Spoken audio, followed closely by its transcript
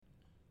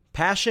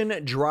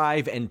Passion,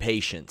 drive, and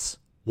patience.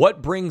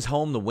 What brings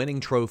home the winning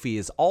trophy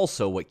is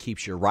also what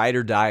keeps your ride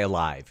or die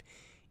alive.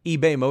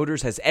 eBay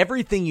Motors has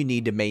everything you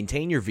need to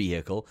maintain your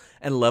vehicle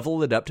and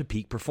level it up to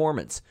peak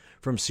performance.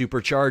 From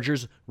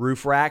superchargers,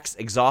 roof racks,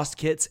 exhaust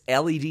kits,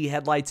 LED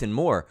headlights, and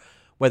more.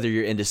 Whether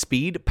you're into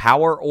speed,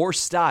 power, or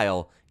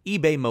style,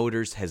 eBay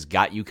Motors has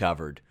got you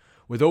covered.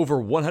 With over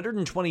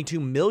 122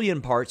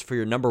 million parts for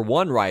your number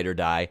one ride or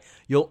die,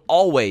 you'll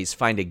always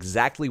find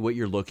exactly what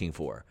you're looking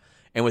for.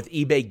 And with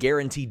eBay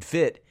Guaranteed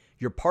Fit,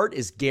 your part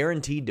is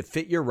guaranteed to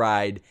fit your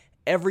ride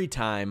every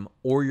time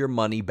or your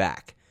money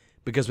back.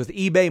 Because with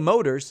eBay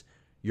Motors,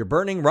 you're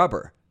burning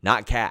rubber,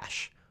 not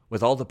cash.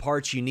 With all the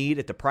parts you need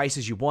at the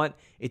prices you want,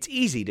 it's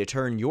easy to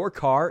turn your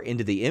car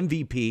into the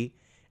MVP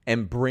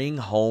and bring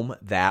home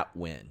that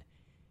win.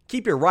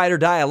 Keep your ride or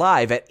die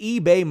alive at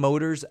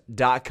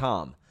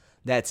ebaymotors.com.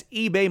 That's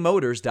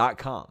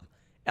ebaymotors.com.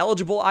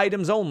 Eligible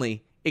items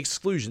only.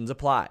 Exclusions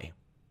apply.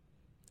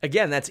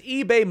 Again, that's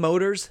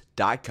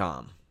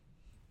ebaymotors.com.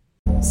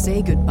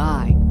 Say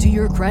goodbye to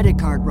your credit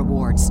card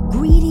rewards.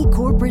 Greedy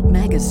corporate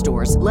mega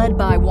stores, led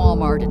by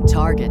Walmart and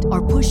Target,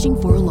 are pushing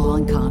for a law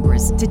in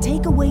Congress to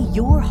take away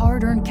your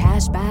hard-earned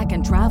cash back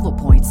and travel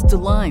points to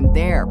line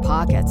their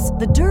pockets.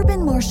 The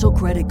Durbin-Marshall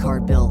credit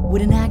card bill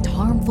would enact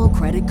harmful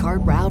credit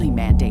card routing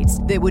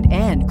mandates that would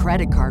end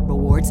credit card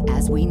rewards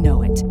as we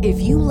know it. If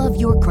you love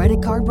your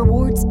credit card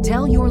rewards,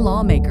 tell your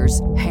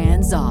lawmakers,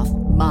 hands off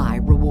my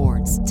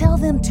rewards. Tell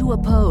them to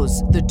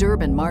oppose the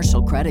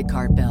Durbin-Marshall credit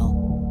card bill.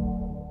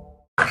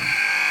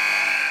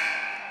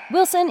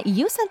 Wilson,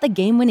 you sent the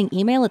game-winning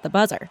email at the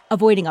buzzer,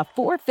 avoiding a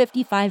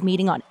 4:55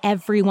 meeting on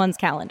everyone's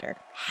calendar.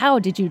 How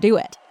did you do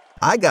it?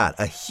 I got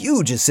a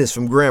huge assist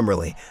from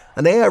Grammarly,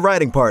 an AI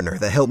writing partner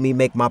that helped me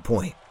make my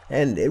point.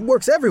 And it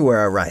works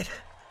everywhere I write.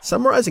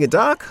 Summarizing a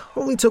doc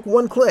only took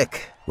one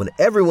click. When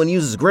everyone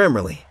uses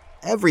Grammarly,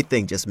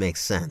 everything just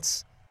makes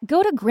sense.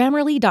 Go to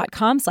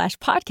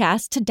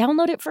Grammarly.com/podcast to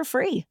download it for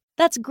free.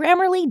 That's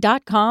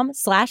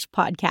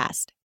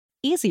Grammarly.com/podcast.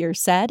 Easier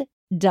said,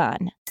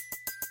 done.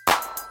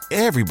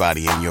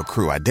 Everybody in your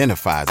crew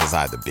identifies as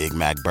either Big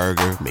Mac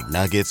Burger,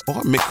 McNuggets,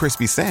 or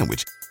McCrispy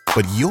Sandwich.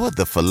 But you're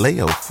the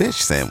Filet-O-Fish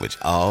Sandwich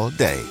all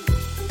day.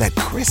 That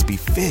crispy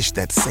fish,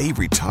 that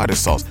savory tartar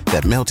sauce,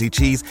 that melty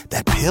cheese,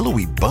 that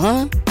pillowy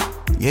bun.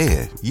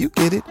 Yeah, you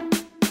get it.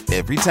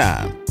 Every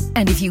time.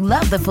 And if you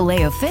love the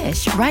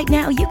Filet-O-Fish, right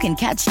now you can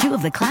catch two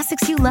of the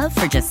classics you love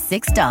for just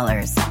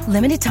 $6.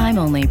 Limited time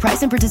only.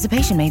 Price and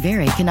participation may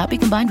vary. Cannot be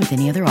combined with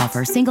any other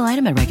offer. Single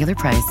item at regular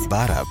price.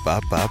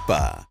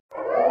 Ba-da-ba-ba-ba.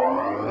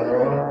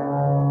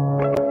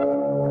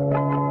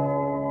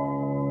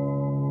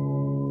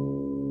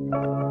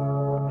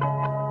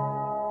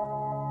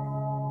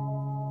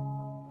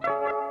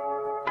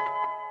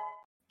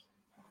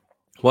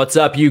 What's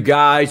up, you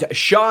guys?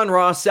 Sean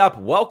Ross Sapp.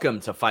 Welcome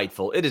to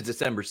Fightful. It is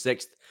December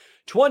 6th,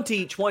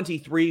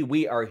 2023.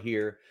 We are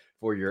here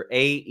for your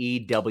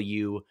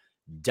AEW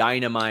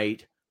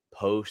Dynamite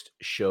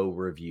post-show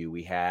review.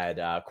 We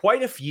had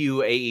quite a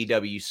few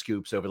AEW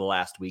scoops over the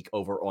last week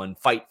over on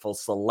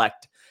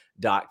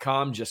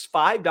FightfulSelect.com. Just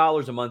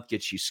 $5 a month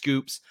gets you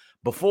scoops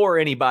before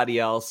anybody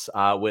else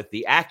with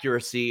the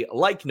accuracy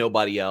like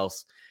nobody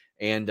else.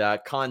 And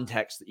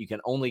context that you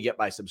can only get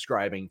by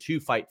subscribing to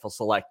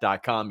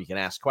FightfulSelect.com. You can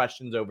ask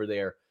questions over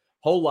there.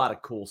 Whole lot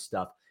of cool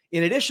stuff.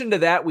 In addition to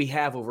that, we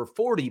have over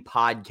 40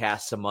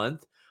 podcasts a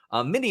month,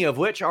 many of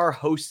which are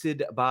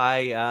hosted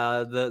by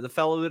the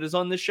fellow that is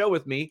on this show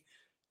with me,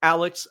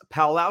 Alex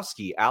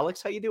Pawlowski.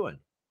 Alex, how you doing?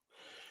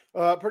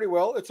 Pretty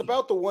well. It's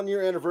about the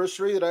 1-year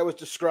anniversary that I was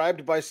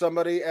described by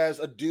somebody as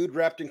a dude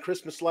wrapped in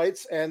Christmas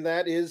lights, and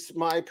that is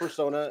my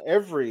persona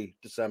every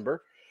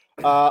December.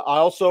 I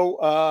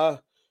also...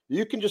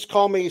 You can just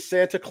call me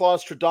Santa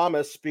Claus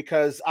Stradamus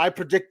because I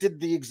predicted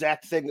the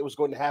exact thing that was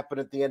going to happen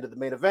at the end of the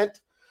main event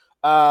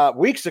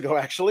weeks ago,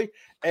 actually.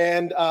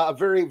 And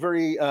very,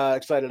 very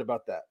excited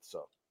about that.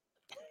 So,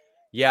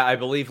 yeah, I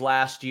believe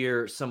last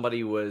year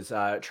somebody was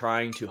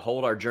trying to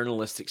hold our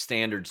journalistic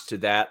standards to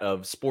that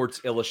of Sports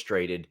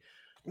Illustrated.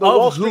 The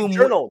Wall Street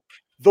Journal.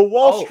 The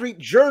Wall Street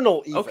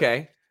Journal. Even.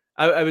 Okay.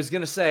 I was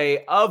going to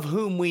say, of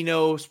whom we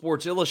know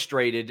Sports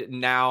Illustrated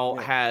now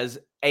has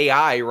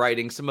AI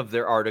writing some of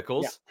their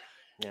articles. Yeah.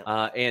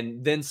 Yeah.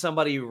 And then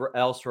somebody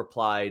else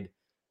replied,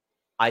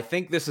 I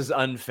think this is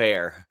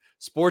unfair.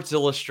 Sports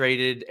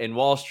Illustrated and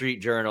Wall Street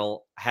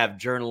Journal have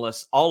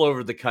journalists all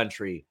over the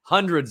country,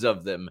 hundreds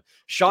of them.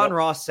 Sean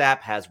Ross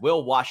Sapp has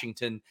Will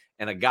Washington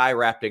and a guy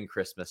wrapped in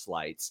Christmas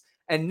lights.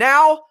 And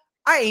now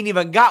I ain't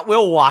even got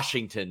Will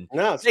Washington.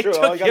 No, it's they true.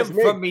 took him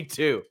from me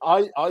too.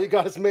 All you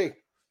got is me.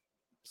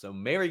 So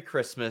Merry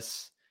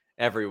Christmas,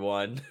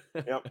 everyone.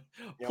 Yep.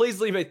 Please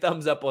leave a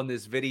thumbs up on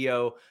this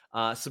video.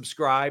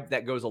 Subscribe.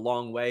 That goes a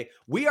long way.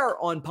 We are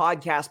on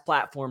podcast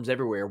platforms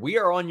everywhere. We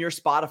are on your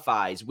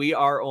Spotify's. We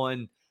are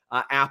on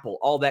Apple,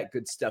 all that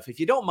good stuff. If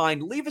you don't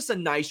mind, leave us a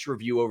nice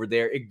review over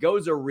there. It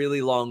goes a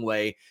really long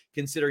way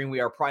considering we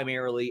are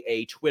primarily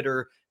a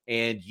Twitter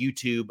and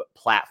YouTube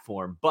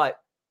platform. But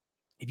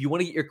If you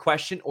want to get your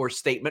question or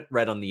statement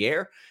read on the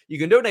air, you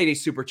can donate a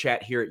super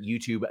chat here at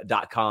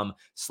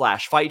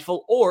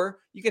youtube.com/Fightful, or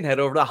you can head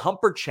over to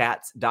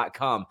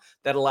humperchats.com.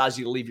 That allows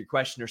you to leave your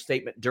question or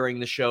statement during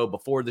the show,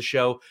 before the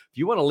show. If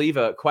you want to leave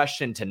a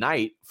question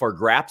tonight for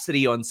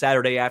Grapsody on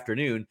Saturday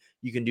afternoon,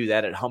 you can do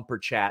that at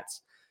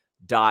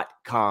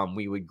humperchats.com.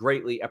 We would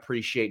greatly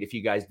appreciate if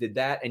you guys did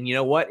that. And you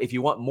know what? If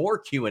you want more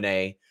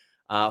Q&A,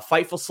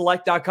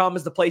 FightfulSelect.com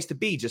is the place to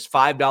be. Just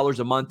 $5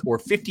 a month or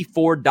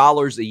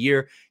 $54 a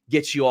year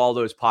gets you all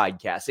those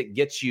podcasts. It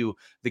gets you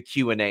the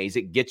Q&As.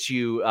 It gets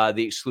you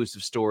the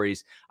exclusive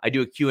stories. I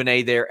do a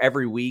Q&A there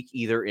every week,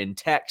 either in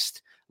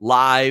text,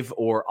 live,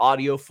 or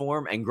audio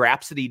form, and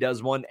Grapsody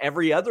does one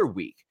every other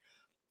week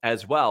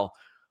as well.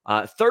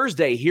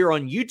 Thursday here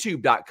on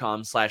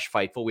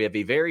youtube.com/Fightful, we have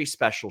a very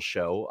special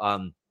show.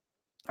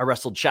 I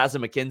wrestled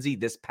Shazza McKenzie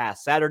this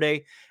past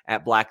Saturday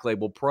at Black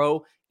Label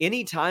Pro.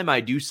 Anytime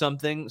I do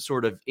something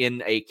sort of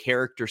in a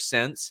character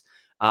sense,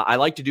 I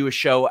like to do a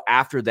show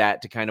after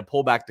that to kind of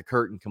pull back the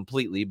curtain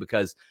completely,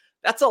 because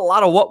that's a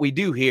lot of what we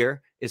do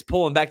here is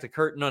pulling back the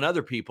curtain on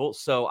other people.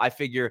 So I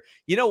figure,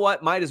 you know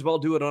what, might as well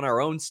do it on our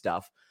own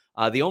stuff.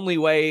 The only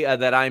way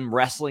that I'm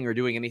wrestling or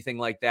doing anything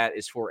like that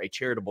is for a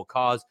charitable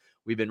cause.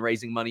 We've been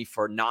raising money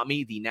for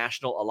NAMI, the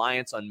National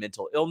Alliance on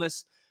Mental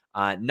Illness.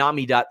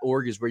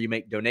 NAMI.org is where you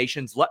make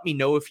donations. Let me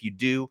know if you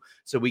do,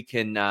 so we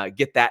can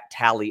get that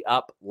tally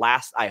up.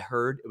 Last I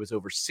heard, it was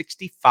over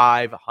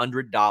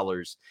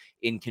 $6,500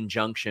 in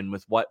conjunction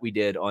with what we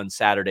did on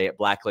Saturday at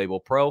Black Label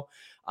Pro.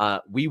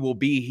 We will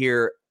be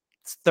here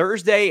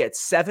Thursday at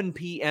 7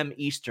 p.m.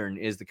 Eastern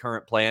is the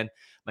current plan.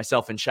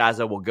 Myself and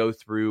Shazza will go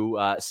through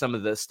some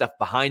of the stuff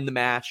behind the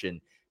match and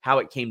how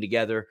it came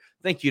together.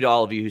 Thank you to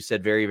all of you who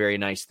said very, very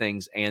nice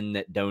things and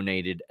that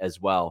donated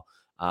as well.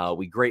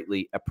 We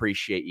greatly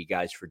appreciate you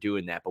guys for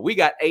doing that. But we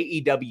got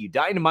AEW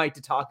Dynamite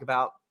to talk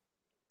about.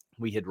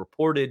 We had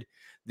reported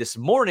this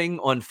morning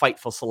on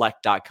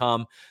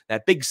FightfulSelect.com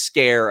that big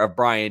scare of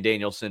Bryan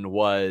Danielson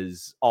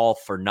was all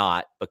for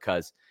naught,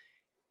 because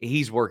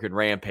he's working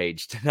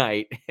Rampage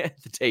tonight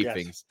at the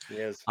tapings.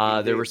 Yes,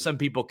 there were some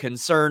people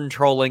concerned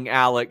trolling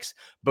Alex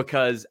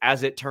because,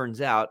 as it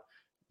turns out,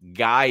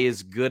 Guy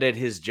is good at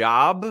his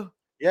job.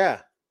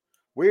 Yeah.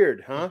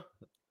 Weird, huh?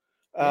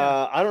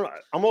 I don't know.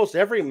 Almost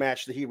every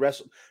match that he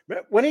wrestled,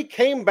 when he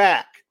came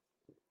back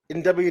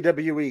in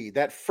WWE,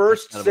 that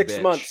first 6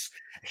 months,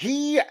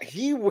 he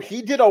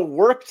did a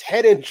worked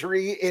head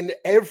injury in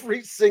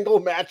every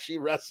single match he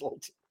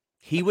wrestled.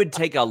 He would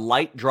take a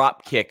light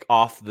drop kick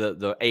off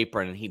the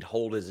apron and he'd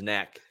hold his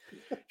neck.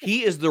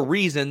 He is the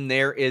reason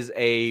there is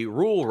a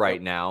rule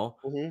right now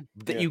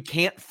that you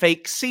can't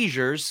fake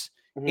seizures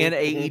in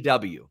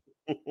AEW.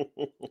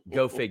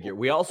 Go figure.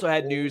 We also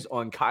had news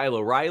on Kyle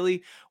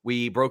O'Reilly.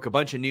 We broke a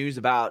bunch of news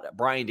about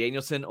Bryan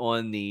Danielson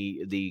on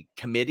the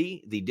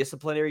committee, the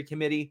disciplinary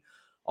committee,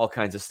 all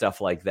kinds of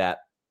stuff like that.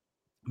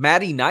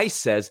 Matty Nice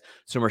says,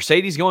 so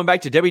Mercedes going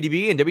back to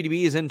WWE and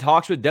WWE is in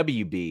talks with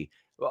WB.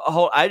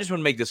 I just want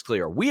to make this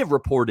clear. We have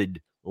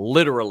reported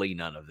literally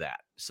none of that.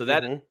 So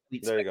that is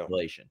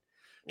speculation.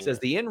 It says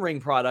the in-ring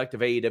product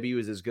of AEW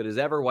is as good as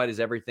ever. Why does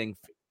everything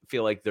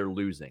feel like they're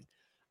losing?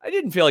 I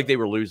didn't feel like they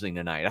were losing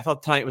tonight. I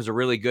thought tonight was a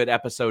really good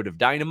episode of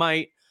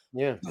Dynamite.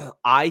 Yeah.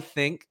 I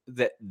think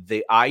that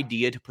the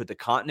idea to put the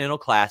Continental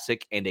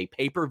Classic and a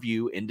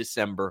pay-per-view in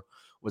December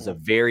was a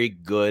very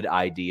good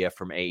idea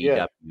from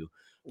AEW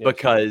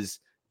because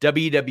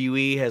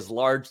WWE has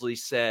largely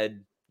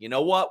said, you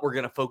know what, we're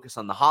going to focus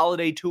on the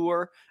holiday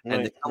tour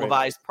and the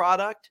televised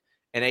product.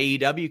 And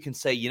AEW can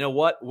say, you know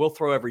what, we'll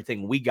throw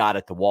everything we got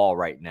at the wall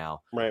right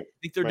now. Right. I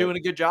think they're doing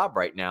a good job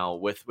right now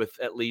with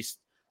at least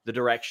the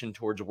direction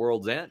towards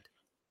World's End.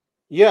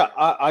 Yeah,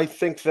 I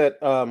think that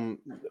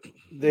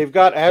they've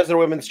got, as their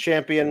women's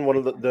champion, one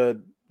of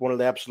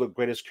the absolute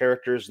greatest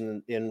characters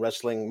in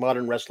wrestling,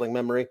 modern wrestling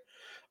memory.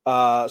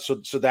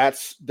 So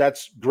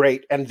that's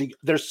great. And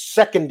their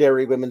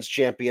secondary women's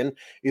champion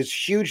is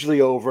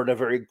hugely over and a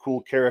very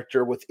cool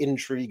character with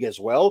intrigue as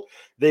well.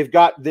 They've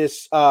got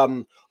this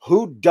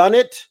who done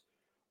it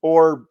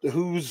or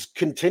who's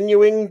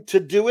continuing to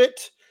do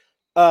it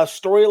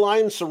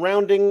storyline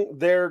surrounding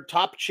their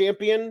top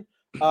champion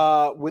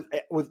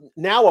with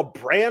now a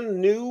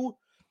brand new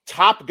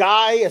top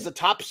guy as a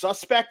top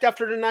suspect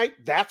after tonight.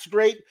 That's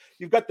great.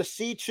 You've got the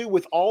C2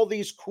 with all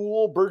these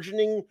cool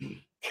burgeoning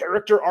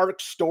character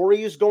arc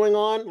stories going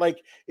on.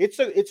 Like it's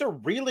a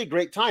really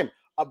great time.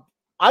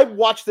 I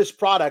watched this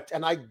product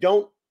and I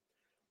don't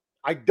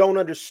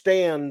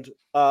understand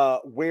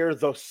where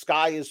the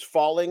sky is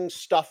falling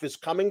stuff is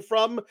coming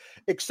from,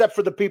 except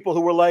for the people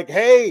who were like,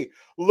 hey,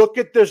 look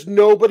at, there's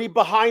nobody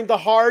behind the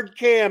hard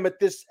cam at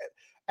this.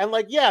 And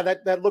like, yeah,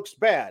 that looks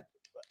bad.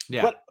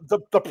 Yeah.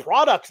 But the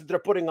product that they're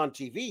putting on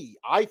TV,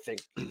 I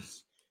think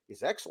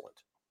is excellent.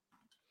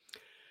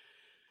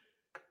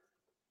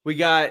 We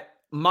got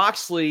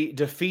Moxley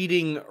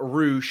defeating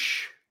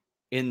Roosh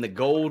in the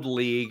Gold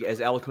League.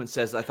 As Eloquent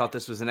says, I thought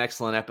this was an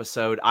excellent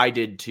episode. I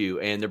did too.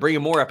 And they're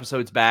bringing more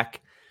episodes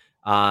back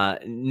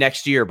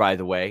next year, by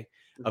the way.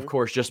 Of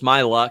course, just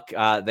my luck.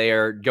 They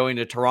are going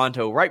to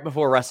Toronto right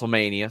before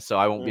WrestleMania, so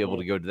I won't be able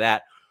to go to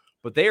that.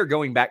 But they are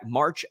going back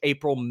March,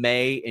 April,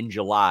 May, and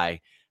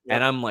July. Yep.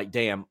 And I'm like,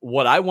 damn,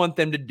 what I want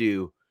them to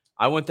do,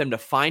 I want them to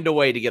find a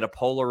way to get a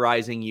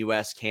polarizing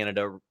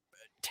U.S.-Canada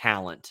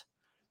talent.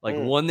 Like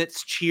one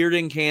that's cheered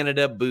in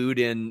Canada, booed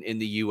in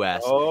the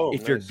U.S.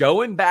 If you're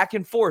going back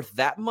and forth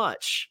that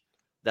much,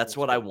 that's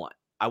what I want.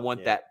 I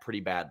want that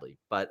pretty badly.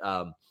 But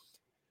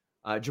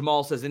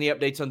Jamal says, any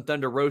updates on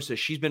Thunder Rosa?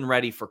 She's been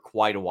ready for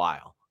quite a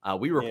while.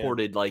 We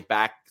reported like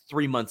back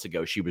 3 months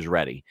ago she was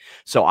ready.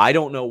 So I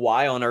don't know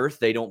why on earth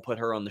they don't put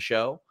her on the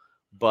show.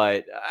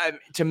 But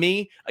to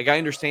me, like I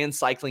understand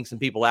cycling some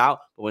people out,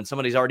 but when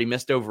somebody's already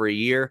missed over a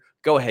year,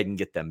 go ahead and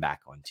get them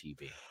back on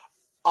TV.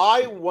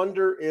 I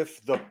wonder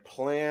if the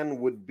plan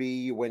would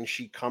be when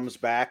she comes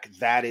back,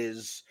 that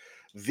is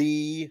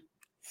the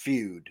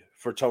feud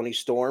for Toni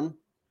Storm.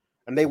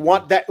 And they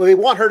want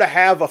her to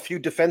have a few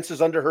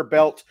defenses under her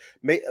belt,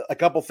 a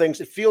couple things.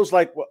 It feels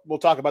like we'll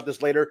talk about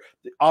this later.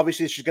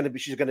 Obviously, she's going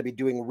to be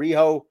doing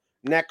Riho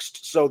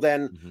next. So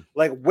then,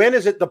 like, when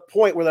is it the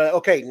point where they're like,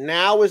 okay,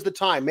 now is the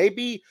time?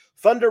 Maybe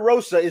Thunder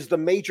Rosa is the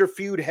major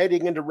feud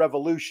heading into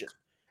Revolution,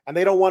 and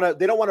they don't want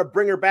to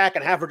bring her back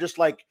and have her just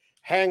like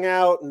hang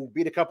out and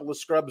beat a couple of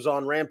scrubs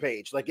on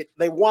Rampage.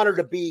 They want her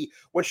to be,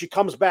 when she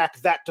comes back,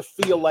 that to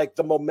feel like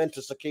the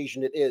momentous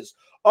occasion it is.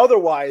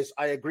 Otherwise,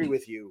 I agree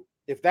with you.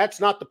 If that's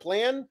not the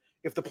plan,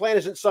 if the plan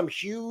isn't some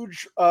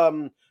huge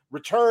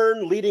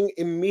return leading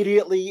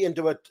immediately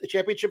into a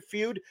championship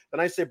feud, then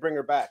I say bring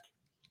her back.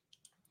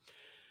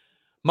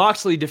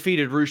 Moxley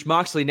defeated Roosh.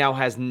 Moxley now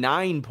has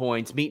 9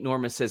 points. Meat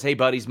Norman says, hey,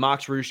 buddies,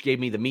 Mox Roosh gave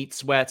me the meat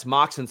sweats.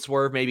 Mox and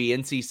Swerve, maybe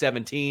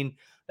NC-17.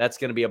 That's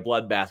going to be a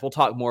bloodbath. We'll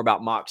talk more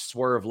about Mox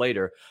Swerve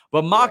later.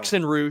 But Mox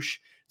and Roosh,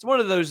 it's one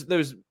of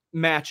those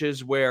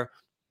matches where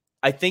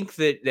I think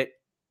that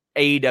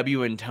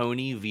AEW and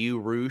Tony view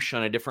Roosh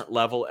on a different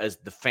level as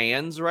the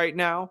fans right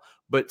now,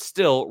 but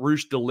still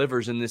Roosh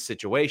delivers in this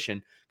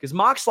situation because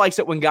Mox likes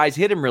it when guys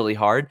hit him really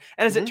hard.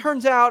 And as it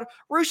turns out,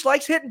 Roosh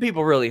likes hitting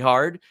people really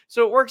hard.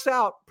 So it works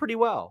out pretty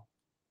well.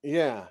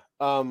 Yeah.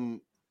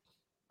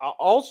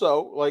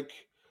 Also, like,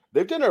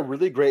 they've done a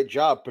really great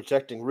job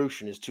protecting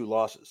Roosh in his 2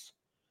 losses.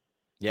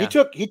 Yeah.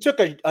 He took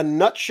a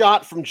nut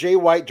shot from Jay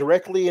White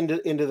directly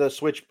into the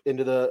switch,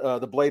 into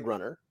the Blade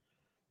Runner.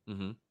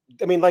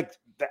 I mean, like,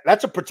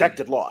 that's a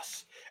protected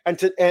loss. And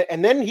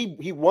then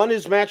he won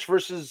his match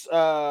versus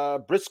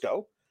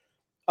Briscoe.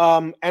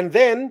 And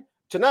then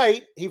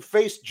tonight he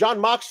faced Jon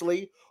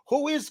Moxley,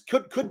 who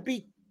could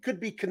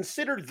be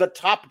considered the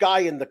top guy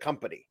in the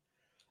company.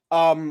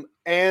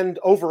 And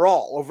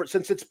overall,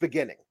 since its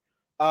beginning.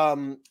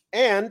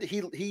 And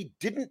he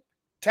didn't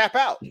tap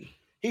out.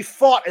 He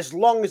fought as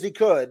long as he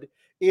could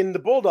in the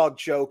Bulldog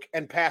choke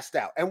and passed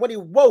out. And when he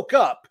woke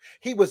up,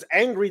 he was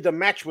angry the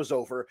match was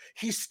over.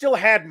 He still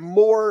had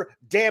more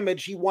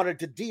damage he wanted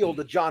to deal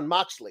to Jon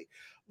Moxley.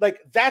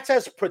 Like, that's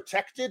as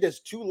protected as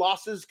 2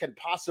 losses can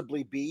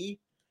possibly be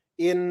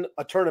in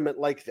a tournament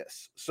like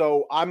this.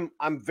 So I'm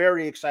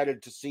very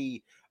excited to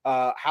see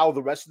how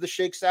the rest of this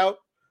shakes out.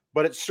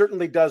 But it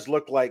certainly does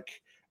look like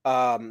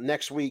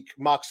next week,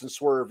 Mox and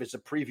Swerve is a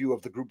preview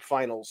of the group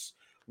finals,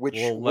 which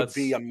would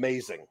be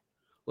amazing.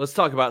 Let's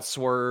talk about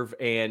Swerve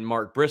and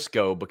Mark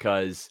Briscoe,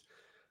 because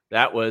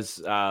that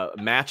was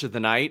match of the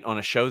night on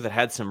a show that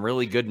had some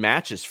really good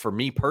matches for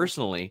me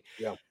personally.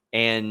 Yeah.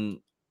 And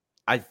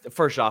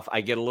first off, I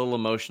get a little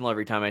emotional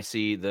every time I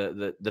see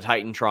the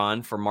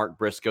Titantron for Mark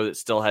Briscoe that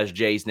still has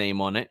Jay's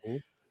name on it.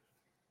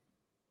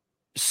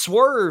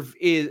 Swerve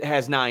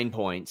has 9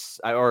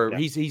 points,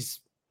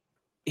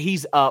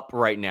 he's up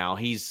right now.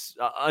 He's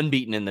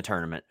unbeaten in the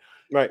tournament.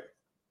 Right.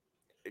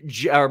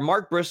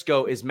 Mark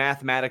Briscoe is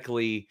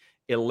mathematically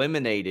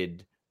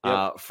eliminated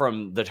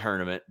from the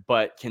tournament,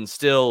 but can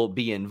still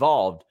be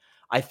involved.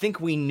 I think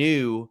we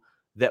knew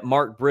that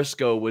Mark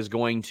Briscoe was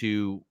going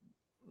to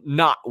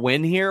not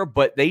win here,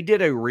 but they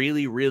did a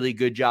really, really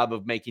good job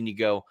of making you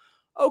go,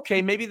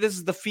 okay, maybe this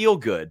is the feel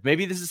good.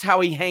 Maybe this is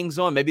how he hangs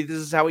on. Maybe this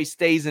is how he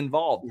stays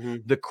involved.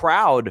 The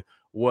crowd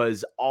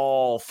was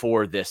all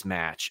for this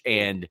match.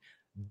 And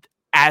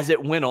as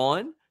it went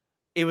on,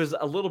 it was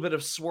a little bit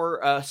of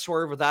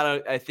swerve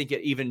without, I think, it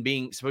even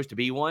being supposed to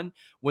be one,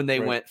 when they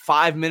went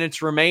 5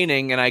 minutes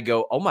remaining, and I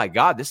go, oh my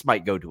God, this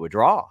might go to a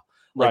draw.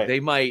 Like they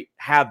might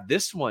have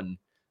this one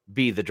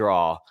be the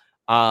draw.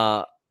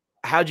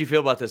 How'd you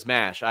feel about this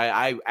match?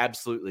 I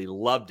absolutely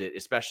loved it,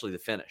 especially the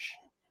finish.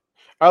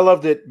 I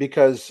loved it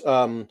because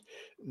the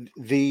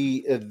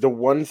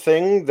one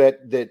thing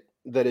that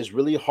is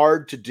really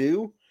hard to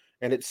do,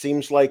 and it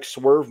seems like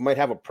Swerve might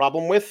have a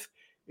problem with,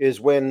 is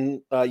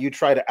when you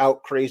try to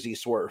out crazy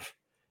Swerve.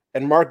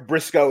 And Mark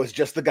Briscoe is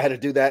just the guy to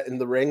do that in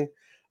the ring.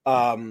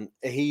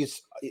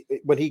 He's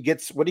when he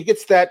gets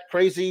that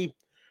crazy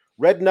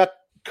red nut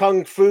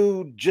kung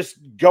fu just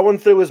going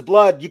through his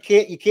blood, you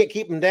can't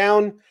keep him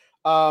down.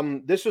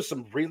 This was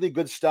some really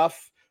good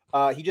stuff.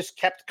 He just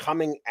kept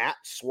coming at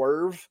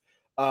Swerve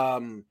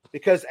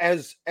because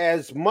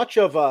as much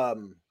of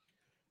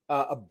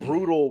a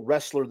brutal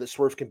wrestler that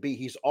Swerve can be,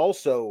 he's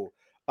also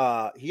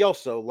he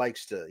also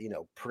likes to,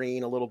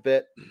 preen a little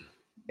bit.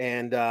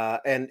 And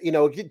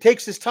he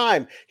takes his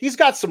time. He's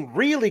got some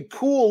really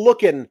cool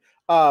looking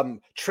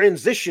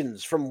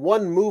transitions from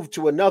one move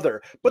to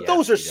another, but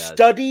those are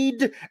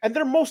studied, and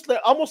they're mostly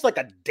almost like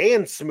a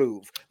dance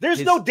move.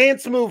 There's no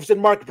dance moves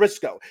in Mark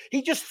Briscoe.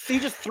 He just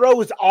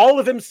throws all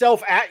of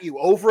himself at you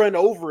over and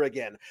over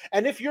again.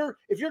 And if you're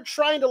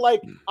trying to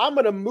I'm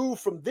going to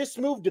move from this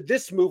move to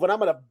this move, and I'm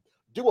going to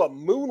do a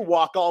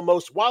moonwalk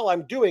almost while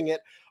I'm doing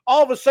it,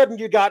 all of a sudden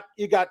you got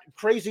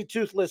crazy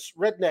toothless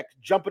redneck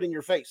jumping in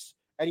your face,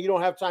 and you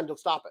don't have time to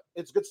stop it.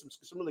 It's good,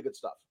 some really good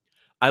stuff.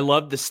 I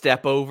love the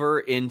step over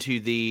into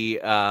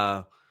the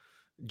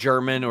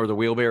German or the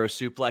wheelbarrow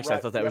suplex. Right. I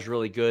thought that was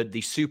really good.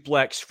 The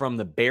suplex from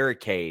the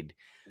barricade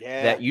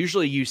that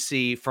usually you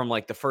see from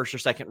the first or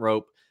second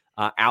rope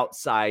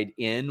outside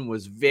in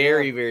was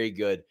very, very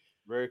good.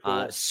 Very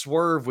cool.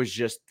 Swerve was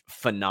just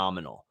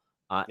phenomenal.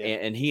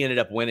 And he ended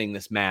up winning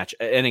this match.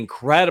 An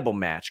incredible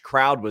match.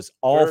 Crowd was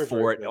all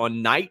for it good.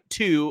 On night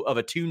 2 of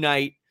a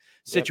 2-night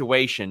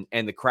situation,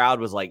 and the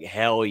crowd was like,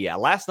 hell yeah.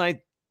 Last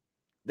night,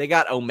 they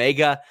got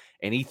Omega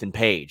and Ethan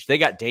Page. They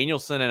got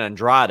Danielson and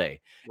Andrade.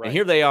 Right. And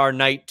here they are,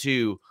 night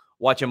 2,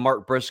 watching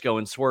Mark Briscoe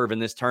and Swerve in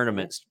this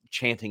tournament,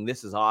 chanting,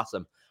 "This is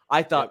awesome."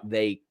 I thought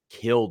they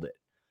killed it.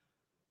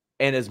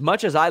 And as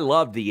much as I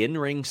loved the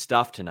in-ring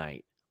stuff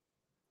tonight,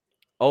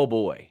 oh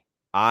boy,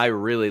 I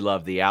really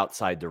love the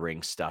outside the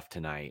ring stuff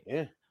tonight.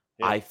 Yeah.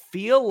 I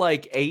feel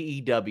like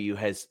AEW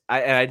has,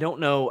 and I don't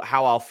know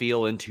how I'll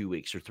feel in 2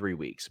 weeks or 3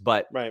 weeks,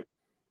 but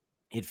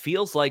it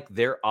feels like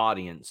their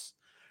audience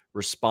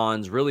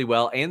responds really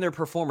well, and their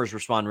performers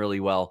respond really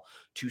well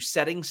to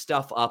setting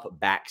stuff up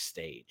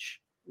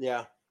backstage.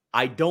 Yeah.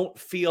 I don't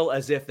feel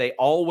as if they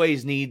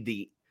always need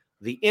the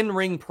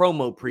in-ring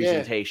promo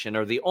presentation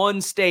or the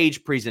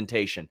on-stage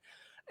presentation.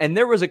 And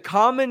there was a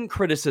common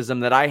criticism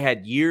that I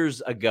had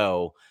years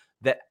ago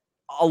that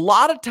a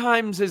lot of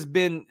times has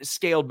been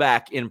scaled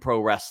back in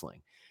pro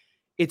wrestling.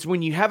 It's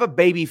when you have a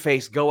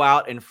babyface go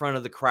out in front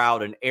of the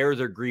crowd and air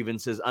their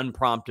grievances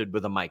unprompted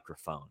with a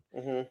microphone.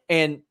 Mm-hmm.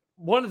 And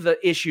one of the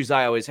issues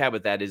I always have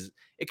with that is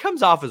it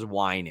comes off as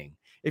whining.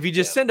 If you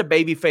just send a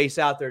babyface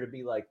out there to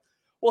be like,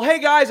 well, hey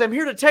guys, I'm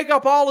here to take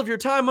up all of your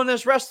time on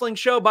this wrestling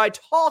show by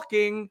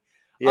talking.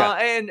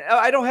 And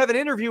I don't have an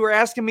interviewer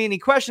asking me any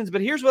questions,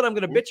 but here's what I'm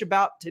going to bitch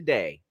about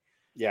today.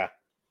 Yeah.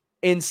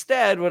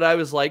 Instead, what I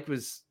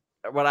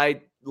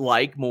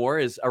like more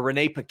is a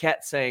Renee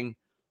Paquette saying,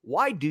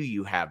 why do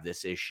you have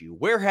this issue?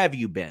 Where have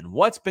you been?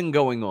 What's been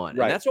going on?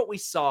 Right. And that's what we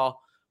saw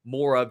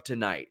more of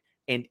tonight.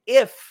 And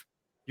if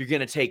you're going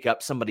to take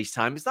up somebody's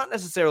time, it's not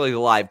necessarily the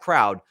live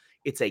crowd.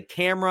 It's a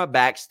camera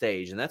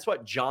backstage. And that's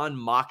what Jon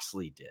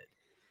Moxley did.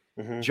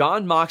 Mm-hmm.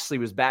 Jon Moxley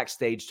was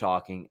backstage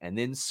talking, and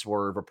then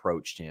Swerve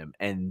approached him.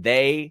 And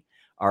they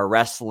are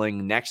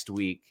wrestling next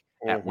week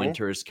at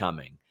Winter is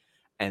Coming.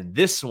 And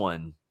this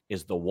one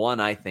is the one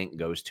I think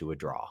goes to a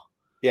draw.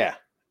 Yeah,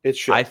 it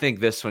should. I think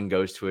this one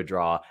goes to a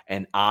draw,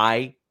 and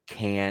I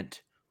can't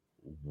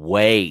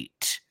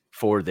wait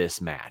for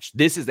this match.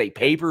 This is a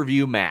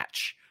pay-per-view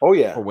match. Oh,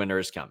 yeah. For Winter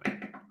is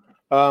Coming.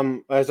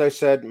 As I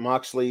said,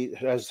 Moxley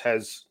has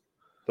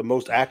the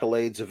most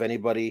accolades of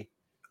anybody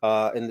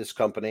in this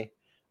company.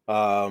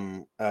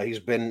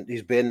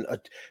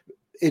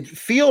 It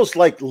feels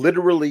like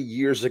literally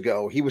years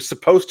ago he was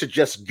supposed to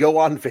just go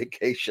on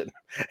vacation.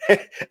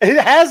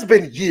 It has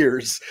been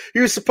years. He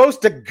was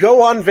supposed to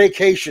go on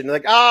vacation.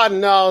 Like,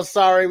 no,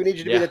 sorry, we need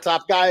you to be the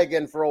top guy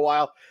again for a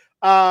while.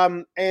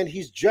 And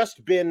he's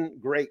just been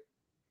great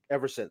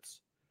ever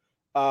since.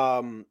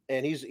 And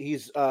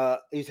he's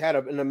had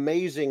an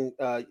amazing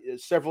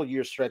several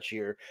year stretch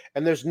here,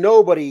 and there's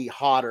nobody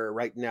hotter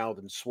right now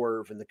than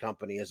Swerve in the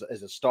company as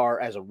a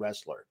star, as a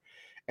wrestler,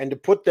 and to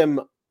put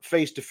them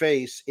face to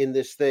face in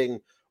this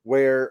thing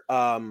where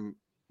I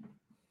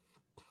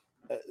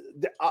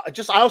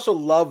also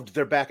loved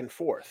their back and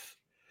forth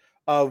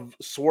of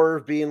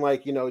Swerve being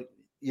like,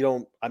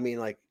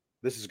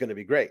 this is going to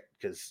be great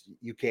because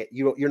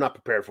you're not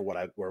prepared for what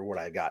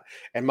I got,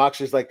 and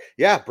Moxley's like,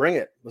 yeah, bring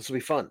it, this will be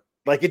fun.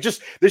 Like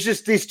there's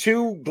just these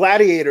two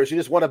gladiators who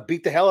just want to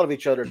beat the hell out of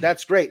each other.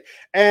 That's great.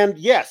 And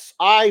yes,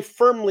 I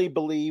firmly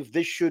believe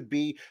this should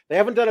be, they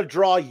haven't done a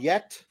draw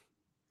yet.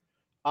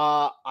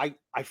 I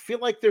feel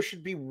like there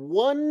should be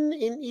one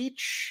in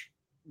each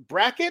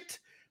bracket,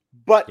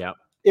 but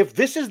if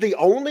this is the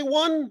only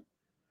one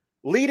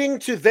leading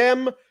to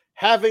them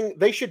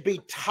they should be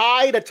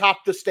tied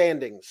atop the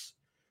standings.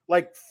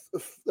 Like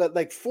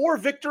 4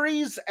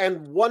 victories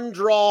and 1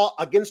 draw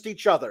against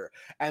each other.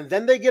 And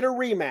then they get a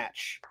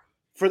rematch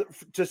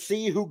to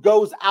see who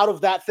goes out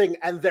of that thing,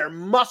 and there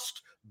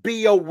must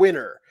be a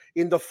winner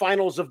in the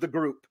finals of the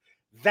group.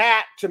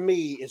 That to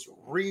me is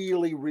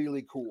really,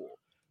 really cool.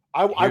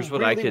 I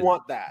really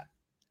want that.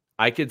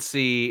 I could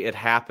see it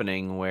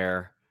happening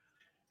where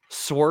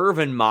Swerve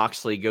and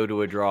Moxley go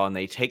to a draw and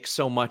they take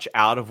so much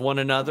out of one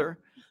another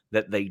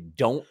that they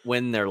don't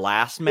win their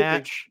last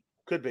match.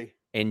 Could be.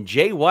 And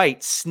Jay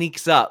White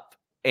sneaks up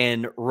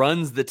and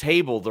runs the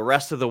table the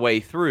rest of the way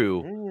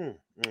through.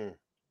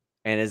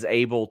 and is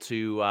able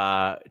to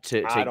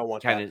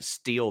kind of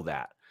steal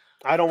that.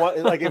 I don't want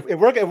like if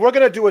we're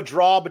gonna do a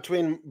draw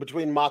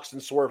between Mox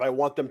and Swerve, I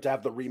want them to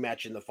have the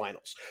rematch in the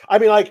finals. I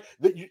mean, like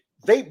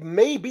they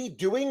may be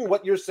doing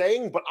what you're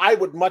saying, but I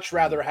would much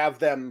rather have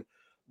them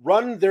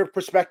run their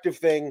perspective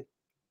thing,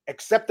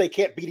 except they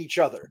can't beat each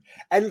other,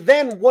 and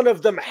then one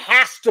of them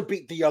has to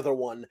beat the other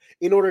one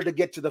in order to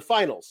get to the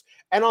finals.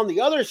 And on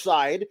the other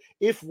side,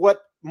 if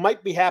what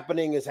might be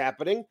happening is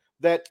happening,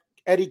 that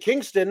Eddie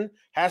Kingston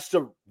has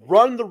to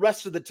run the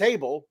rest of the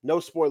table.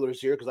 No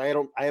spoilers here because I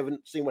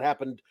haven't seen what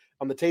happened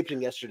on the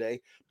taping yesterday.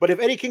 But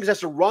if Eddie Kingston has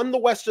to run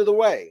the rest of the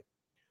way,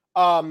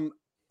 and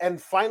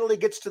finally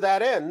gets to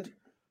that end,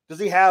 does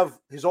he have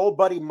his old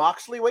buddy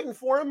Moxley waiting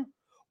for him,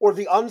 or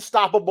the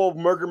unstoppable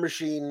murder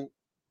machine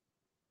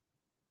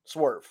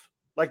Swerve?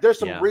 Like, there's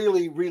some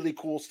really, really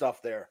cool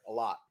stuff there. A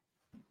lot.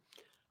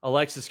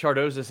 Alexis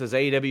Cardoza says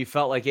AEW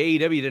felt like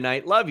AEW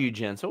tonight. Love you,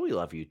 gents. Oh, we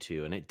love you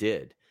too, and it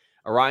did.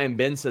 Orion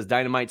Ben says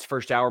Dynamite's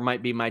first hour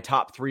might be my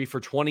top 3 for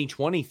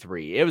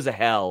 2023. It was a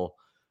hell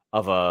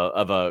of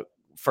a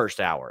first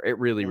hour. It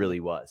really, really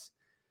was.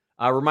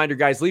 Reminder,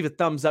 guys, leave a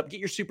thumbs up. Get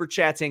your super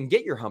chats in.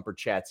 Get your humper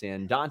chats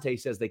in. Dante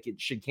says they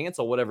should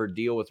cancel whatever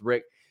deal with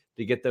Rick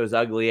to get those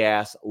ugly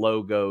ass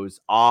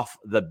logos off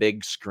the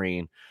big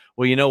screen.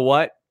 Well, you know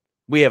what?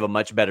 We have a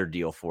much better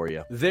deal for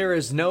you. There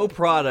is no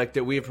product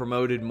that we have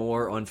promoted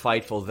more on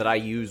Fightful that I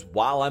use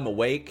while I'm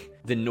awake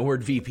than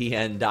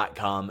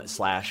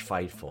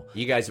NordVPN.com/Fightful.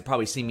 You guys have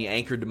probably seen me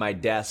anchored to my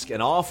desk an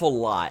awful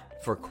lot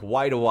for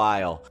quite a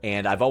while,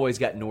 and I've always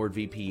got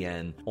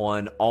NordVPN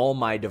on all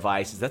my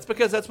devices. That's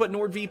because that's what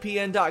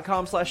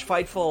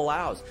NordVPN.com/Fightful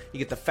allows. You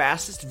get the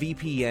fastest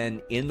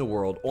VPN in the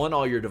world on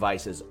all your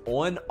devices,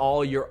 on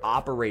all your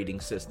operating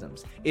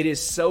systems. It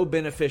is so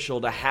beneficial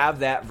to have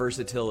that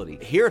versatility.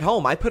 Here at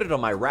home, I put it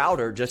on my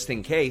router just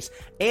in case,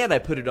 and I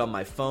put it on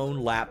my phone,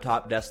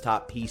 laptop,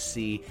 desktop,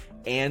 PC,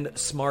 and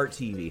smart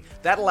TV.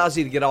 That allows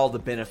you to get all the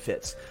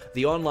benefits.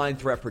 The online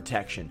threat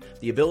protection,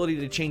 the ability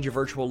to change your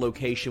virtual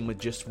location with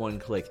just one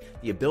click,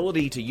 the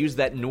ability to use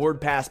that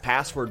NordPass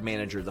password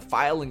manager, the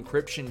file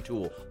encryption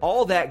tool,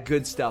 all that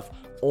good stuff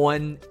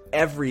on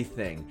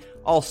everything.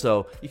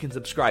 Also, you can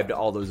subscribe to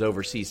all those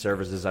overseas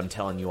services I'm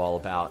telling you all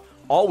about,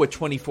 all with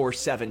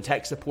 24/7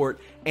 tech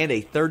support and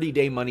a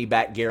 30-day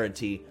money-back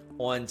guarantee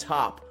on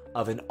top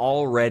of an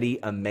already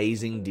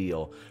amazing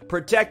deal.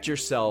 Protect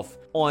yourself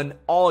on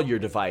all your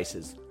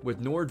devices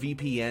with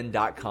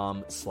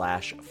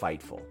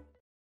NordVPN.com/Fightful.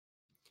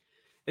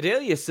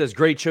 Adelia says,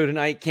 great show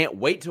tonight. Can't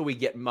wait till we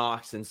get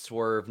Mox and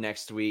Swerve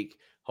next week.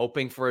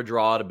 Hoping for a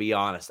draw, to be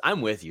honest.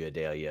 I'm with you,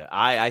 Adelia.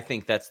 I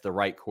think that's the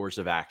right course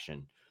of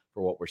action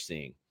for what we're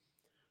seeing.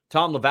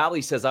 Tom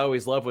LaValle says, I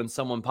always love when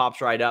someone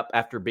pops right up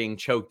after being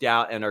choked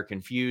out and are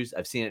confused.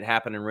 I've seen it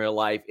happen in real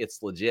life.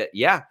 It's legit.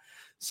 Yeah.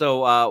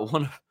 So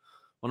one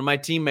of my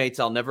teammates,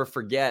 I'll never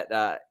forget,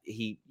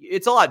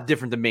 it's a lot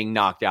different than being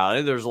knocked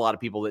out. There's a lot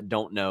of people that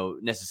don't know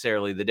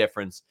necessarily the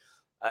difference.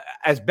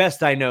 As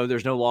best I know,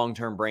 there's no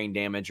long-term brain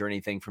damage or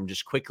anything from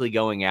just quickly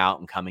going out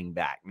and coming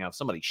back. Now, if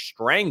somebody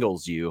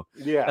strangles you,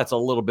 that's a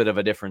little bit of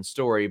a different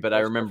story. But I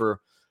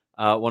remember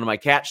one of my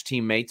catch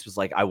teammates was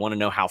like, I want to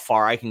know how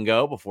far I can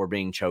go before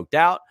being choked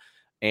out.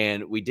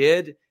 And we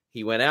did.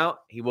 He went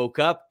out, he woke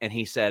up, and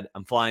he said,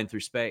 I'm flying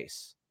through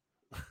space.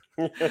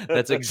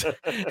 That's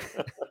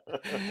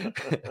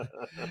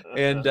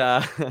and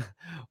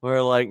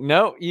we're like,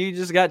 no, you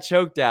just got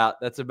choked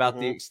out. That's about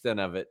the extent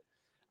of it.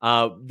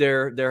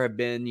 There have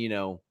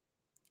been,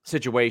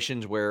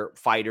 situations where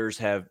fighters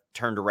have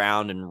turned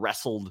around and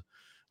wrestled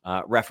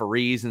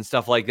referees and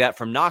stuff like that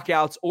from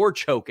knockouts or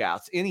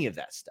chokeouts, any of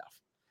that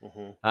stuff.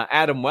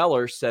 Adam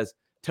Weller says,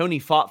 Tony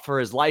fought for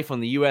his life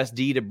on the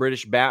USD to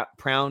British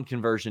pound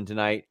conversion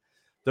tonight.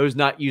 Those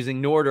not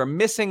using Nord are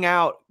missing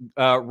out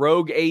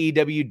rogue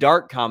AEW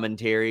dark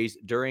commentaries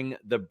during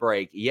the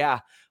break.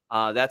 Yeah,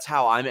 that's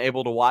how I'm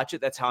able to watch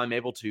it. That's how I'm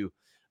able to,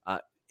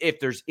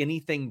 if there's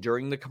anything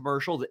during the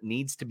commercial that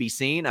needs to be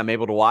seen, I'm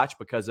able to watch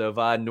because of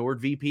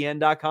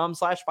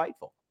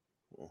NordVPN.com/Fightful.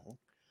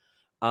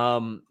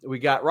 We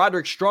got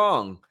Roderick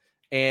Strong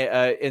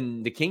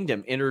in the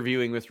Kingdom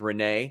interviewing with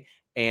Renee,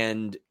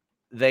 and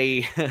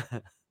they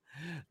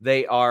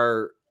they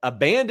are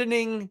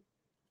abandoning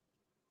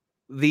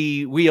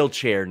the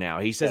wheelchair now.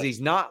 He says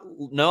he's not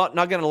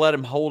going to let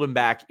him hold him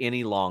back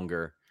any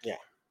longer. Yeah.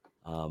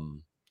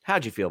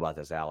 How'd you feel about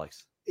this,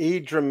 Alex? He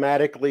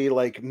dramatically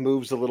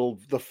moves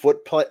the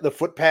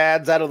foot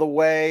pads out of the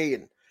way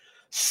and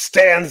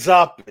stands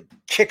up and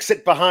kicks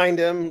it behind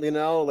him.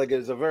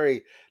 It's a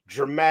very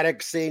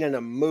dramatic scene in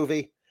a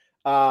movie.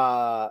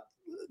 I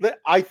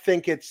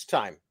think it's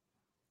time.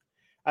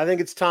 I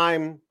think it's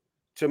time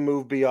to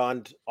move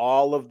beyond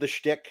all of the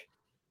shtick.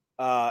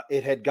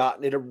 It had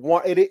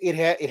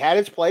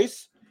its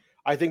place.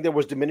 I think there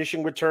was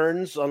diminishing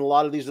returns on a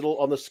lot of these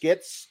on the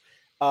skits.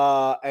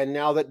 And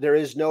now that there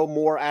is no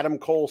more Adam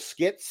Cole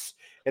skits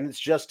and it's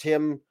just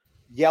him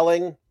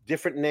yelling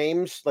different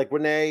names like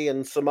Renee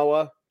and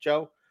Samoa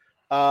Joe.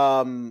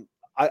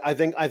 I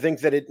think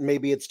that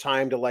maybe it's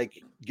time to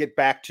get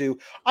back to,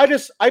 I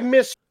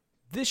miss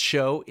This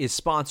show is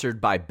sponsored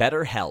by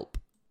BetterHelp.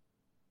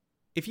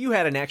 If you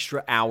had an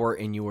extra hour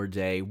in your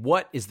day,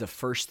 what is the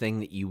first thing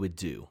that you would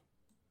do?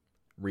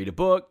 Read a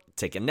book,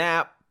 take a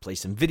nap, play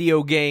some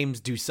video games,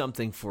 do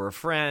something for a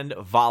friend,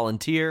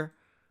 volunteer.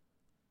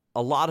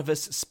 A lot of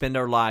us spend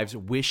our lives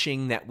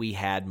wishing that we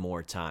had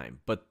more time.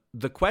 But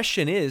the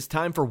question is,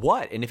 time for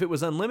what? And if it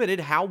was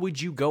unlimited, how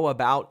would you go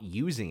about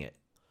using it?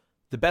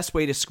 The best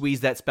way to squeeze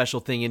that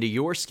special thing into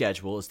your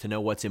schedule is to know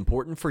what's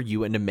important for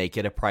you and to make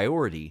it a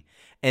priority.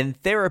 And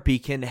therapy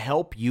can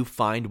help you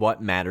find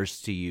what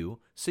matters to you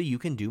so you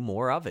can do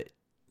more of it.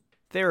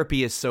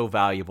 Therapy is so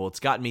valuable. It's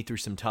gotten me through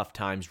some tough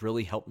times,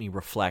 really helped me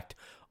reflect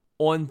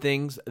on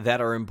things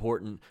that are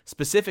important,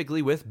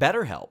 specifically with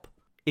BetterHelp.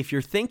 If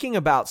you're thinking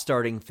about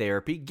starting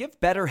therapy, give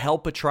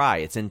BetterHelp a try.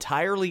 It's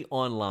entirely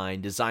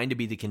online, designed to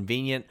be the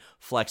convenient,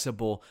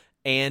 flexible,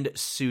 and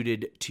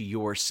suited to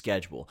your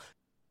schedule.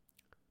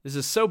 This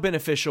is so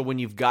beneficial when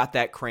you've got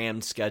that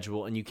crammed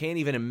schedule and you can't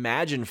even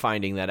imagine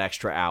finding that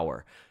extra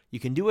hour. You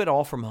can do it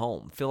all from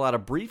home. Fill out a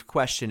brief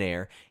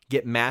questionnaire,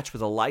 get matched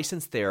with a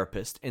licensed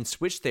therapist, and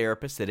switch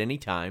therapists at any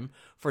time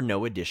for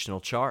no additional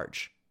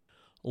charge.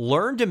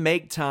 Learn to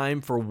make time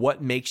for what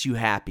makes you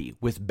happy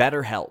with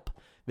BetterHelp.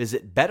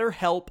 Visit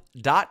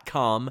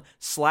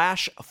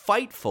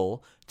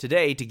betterhelp.com/Fightful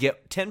today to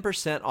get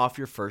 10% off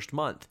your first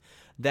month.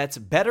 That's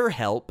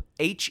BetterHelp,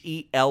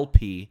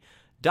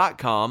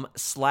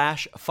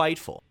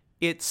 HELP.com/Fightful.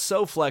 It's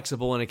so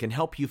flexible and it can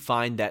help you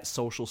find that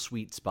social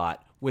sweet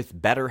spot with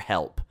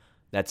BetterHelp.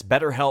 That's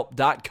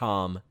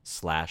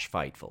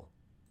betterhelp.com/Fightful.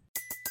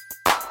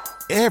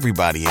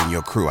 Everybody in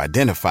your crew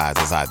identifies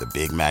as either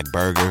Big Mac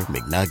Burger,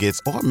 McNuggets,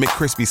 or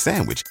McCrispy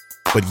Sandwich.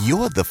 But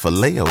you're the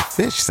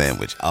Filet-O-Fish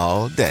Sandwich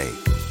all day.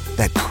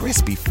 That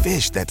crispy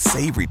fish, that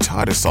savory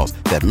tartar sauce,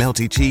 that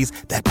melty cheese,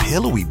 that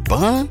pillowy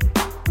bun.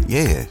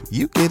 Yeah,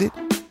 you get it.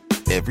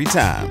 Every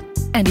time.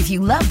 And if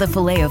you love the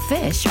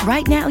Filet-O-Fish,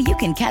 right now you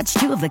can catch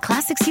two of the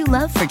classics you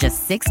love for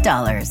just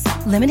 $6.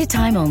 Limited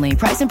time only.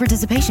 Price and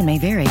participation may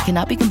vary.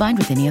 Cannot be combined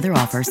with any other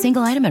offer.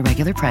 Single item at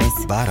regular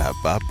price.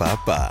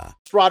 Ba-da-ba-ba-ba.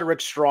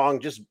 Roderick Strong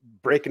just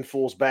breaking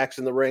fools' backs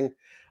in the ring.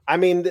 I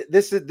mean,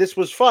 this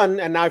was fun,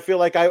 and now I feel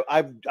like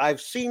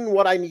I've seen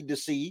what I need to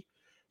see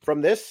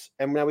from this,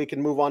 and now we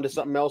can move on to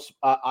something else.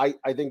 I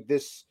think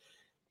this,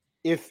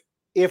 if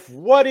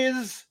what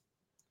is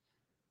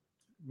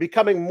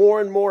becoming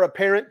more and more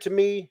apparent to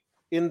me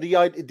in the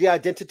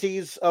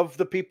identities of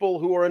the people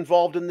who are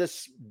involved in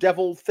this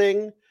devil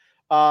thing,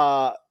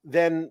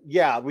 then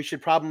yeah, we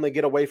should probably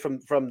get away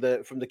from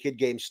the kid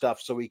game stuff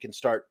so we can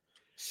start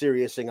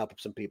seriousing up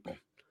some people.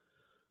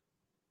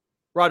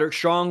 Roderick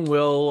Strong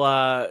will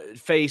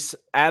face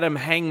Adam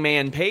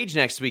Hangman Page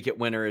next week at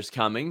Winter is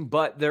Coming,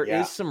 but there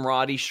is some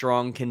Roddy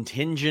Strong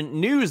contingent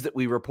news that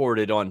we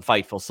reported on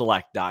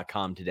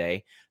FightfulSelect.com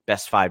today.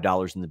 Best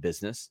 $5 in the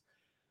business.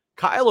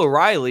 Kyle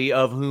O'Reilly,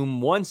 of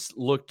whom once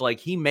looked like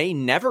he may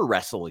never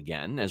wrestle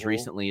again, as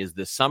recently as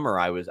this summer,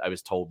 I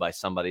was told by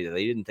somebody that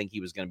they didn't think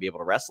he was going to be able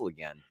to wrestle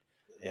again.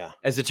 Yeah.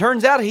 As it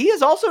turns out, he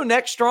is also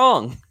neck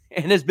strong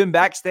and has been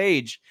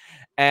backstage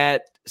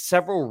at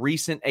several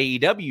recent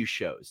AEW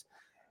shows.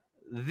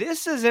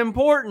 This is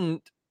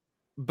important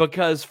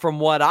because from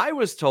what I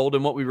was told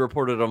and what we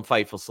reported on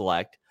Fightful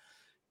Select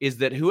is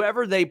that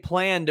whoever they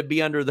plan to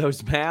be under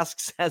those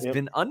masks has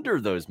been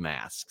under those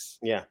masks.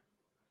 Yeah.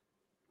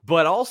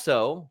 But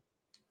also,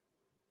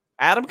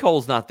 Adam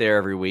Cole's not there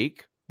every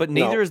week, but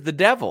neither is the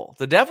Devil.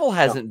 The Devil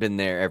hasn't been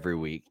there every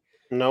week.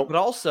 No. But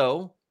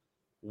also,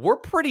 we're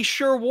pretty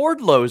sure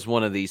Wardlow's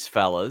one of these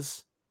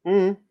fellas.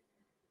 Mm-hmm.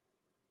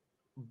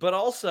 But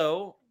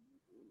also,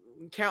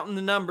 counting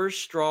the numbers,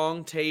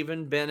 Strong,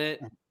 Taven,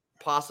 Bennett,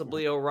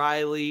 possibly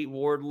O'Reilly,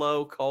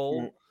 Wardlow,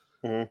 Cole.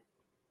 Mm-hmm.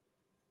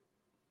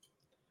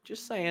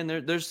 Just saying,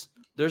 there's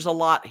a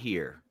lot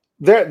here.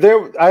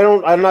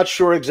 I'm not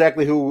sure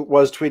exactly who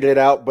was tweeted it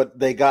out, but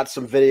they got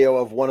some video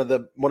of one of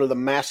the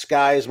masked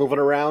guys moving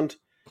around.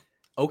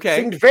 Okay.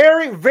 Seemed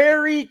very,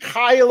 very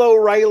Kyle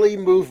O'Reilly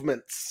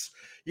movements.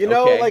 You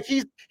know, like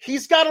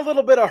he's got a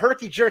little bit of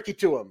herky jerky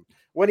to him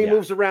when he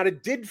moves around.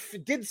 It did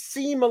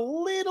seem a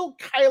little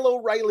Kyle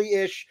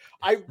O'Reilly-ish.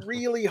 I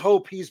really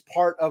hope he's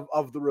part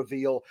of the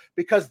reveal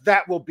because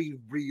that will be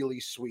really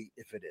sweet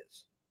if it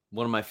is.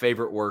 One of my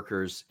favorite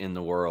workers in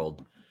the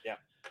world. Yeah.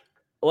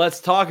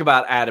 Let's talk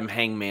about Adam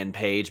Hangman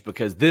Page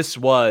because this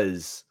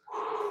was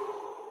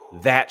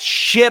that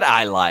shit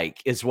I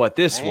like is what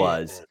this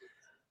was.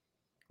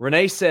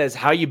 Renee says,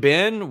 how you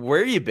been?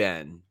 Where you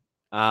been?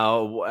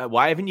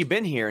 Why haven't you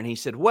been here? And he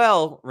said,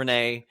 well,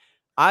 Renee,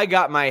 I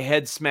got my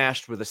head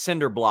smashed with a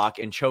cinder block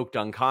and choked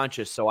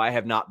unconscious, so I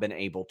have not been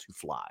able to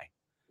fly.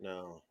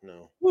 No.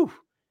 Whew.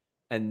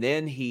 And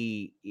then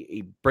he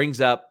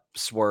brings up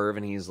Swerve,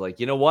 and he's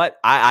like, you know what?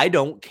 I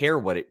don't care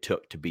what it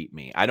took to beat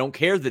me. I don't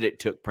care that it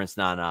took Prince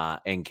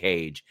Nana and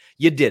Cage.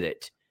 You did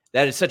it.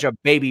 That is such a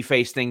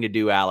babyface thing to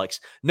do, Alex.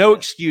 No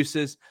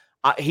excuses.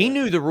 He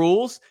knew the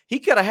rules. He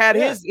could have had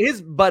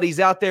his buddies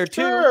out there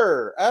too.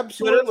 Sure,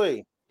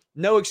 absolutely.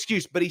 No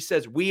excuse. But he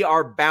says, we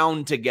are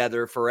bound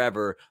together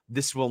forever.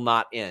 This will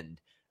not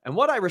end. And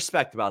what I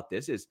respect about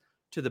this is,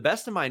 to the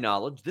best of my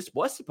knowledge, this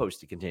was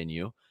supposed to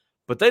continue,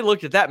 but they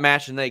looked at that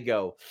match and they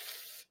go,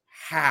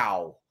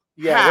 how?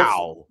 Yeah,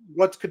 how?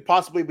 What could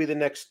possibly be the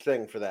next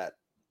thing for that?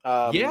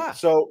 Yeah.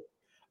 So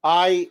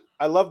I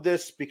love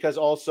this because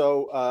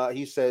also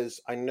he says,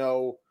 I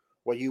know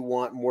what you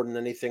want more than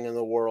anything in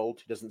the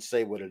world. He doesn't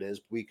say what it is,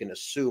 but we can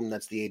assume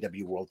that's the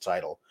AEW World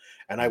Title,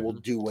 and I will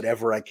do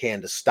whatever I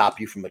can to stop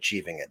you from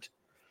achieving it.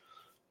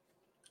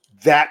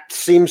 That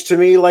seems to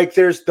me like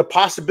there's the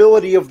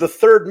possibility of the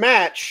third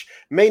match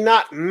may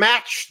not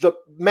match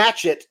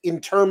it in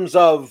terms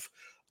of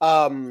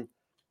how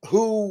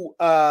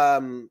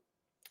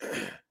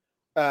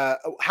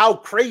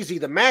crazy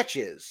the match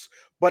is,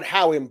 but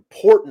how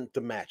important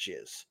the match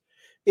is.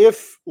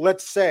 If,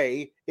 let's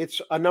say, it's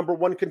a number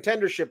one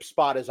contendership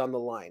spot is on the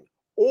line,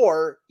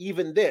 or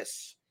even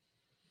this,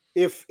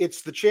 if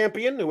it's the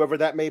champion, whoever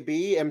that may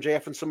be,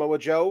 MJF and Samoa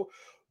Joe,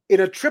 in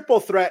a triple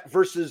threat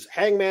versus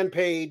Hangman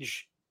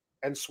Page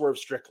and Swerve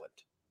Strickland.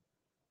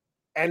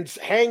 And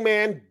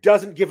Hangman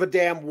doesn't give a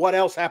damn what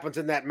else happens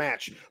in that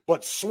match,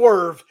 but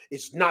Swerve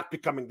is not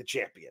becoming the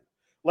champion.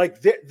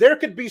 Like, there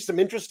could be some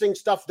interesting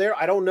stuff there.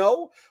 I don't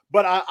know,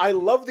 but I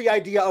love the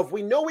idea of,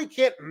 we know we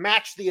can't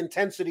match the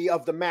intensity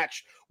of the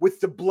match with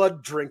the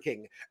blood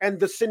drinking and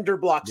the cinder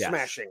block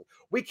smashing.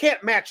 We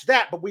can't match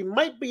that, but we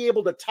might be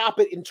able to top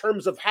it in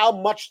terms of how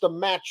much the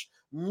match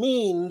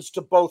means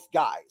to both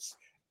guys.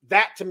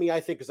 That, to me,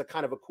 I think is a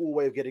kind of a cool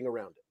way of getting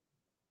around it.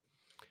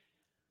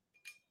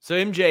 So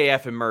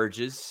MJF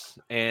emerges,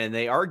 and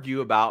they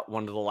argue about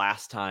one of the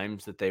last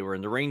times that they were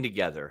in the ring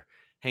together.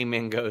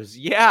 Hangman goes,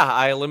 yeah,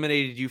 I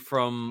eliminated you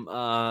from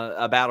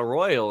a battle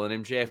royal.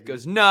 And MJF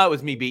goes, no, it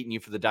was me beating you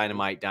for the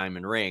Dynamite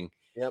Diamond Ring.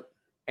 Yep.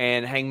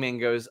 And Hangman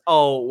goes,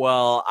 oh,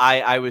 well,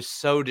 I was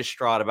so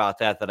distraught about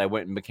that I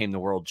went and became the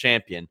world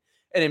champion.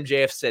 And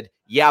MJF said,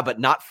 yeah, but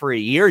not for a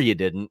year you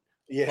didn't.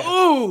 Yeah.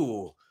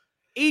 Ooh.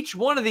 Each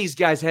one of these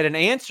guys had an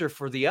answer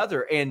for the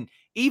other. And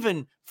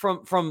even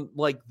from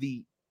like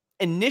the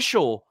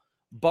initial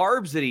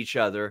barbs at each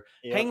other,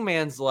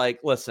 Hangman's like,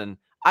 listen,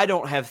 I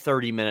don't have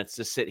 30 minutes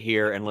to sit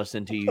here and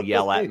listen to you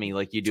yell at me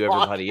like you do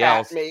everybody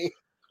else.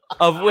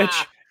 Of which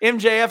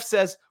MJF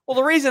says, well,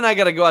 the reason I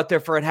got to go out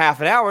there for a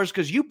half an hour is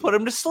because you put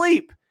him to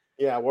sleep.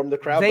 Yeah, warm the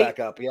crowd back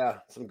up. Yeah,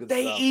 some good stuff.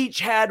 They each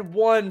had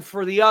one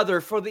for the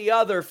other, for the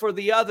other, for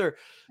the other.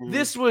 Mm-hmm.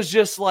 This was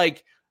just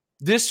like,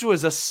 this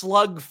was a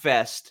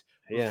slugfest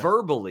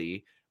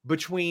verbally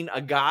between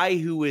a guy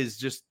who is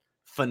just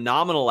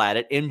phenomenal at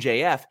it,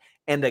 MJF,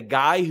 and a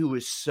guy who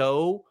is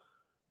so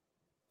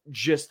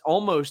just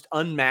almost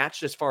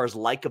unmatched as far as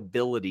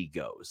likability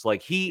goes.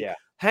 Like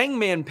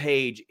Hangman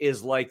Page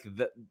is like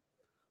the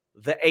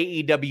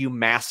AEW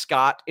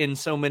mascot in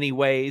so many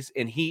ways,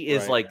 and he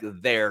is like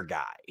their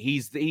guy.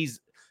 He's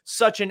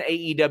such an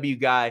AEW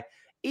guy.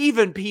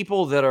 Even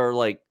people that are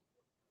like,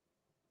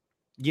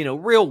 you know,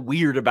 real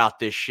weird about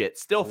this shit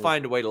still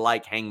find a way to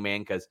like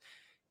Hangman because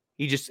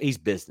he's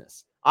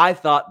business. I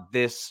thought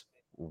this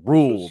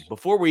ruled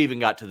before we even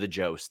got to the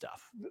Joe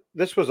stuff.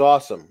 This was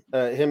awesome.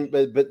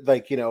 But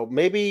like, you know,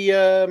 maybe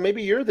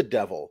you're the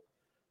devil.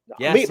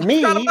 Yes, I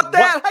forgot about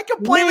that. I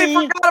completely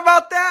forgot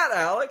about that,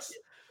 Alex.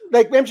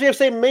 Like MJF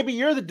saying, maybe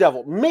you're the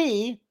devil.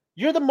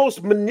 You're the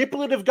most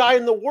manipulative guy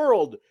in the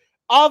world.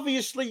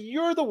 Obviously,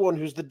 you're the one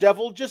who's the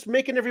devil, just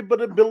making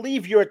everybody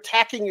believe you're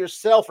attacking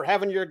yourself or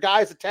having your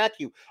guys attack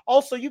you.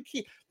 Also,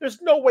 there's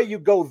no way you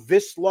go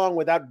this long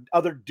without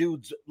other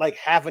dudes like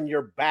having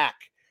your back.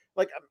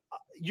 Like,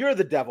 you're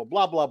the devil,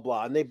 blah, blah,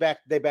 blah. And they back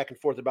and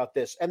forth about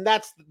this. And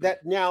that's that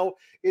now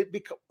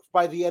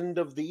by the end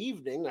of the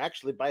evening,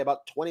 actually by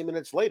about 20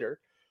 minutes later,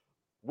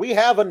 we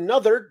have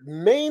another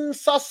main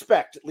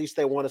suspect, at least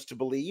they want us to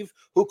believe,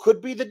 who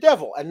could be the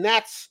devil. And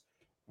that's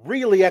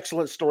really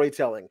excellent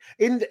storytelling.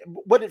 In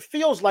what it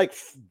feels like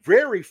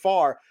very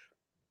far,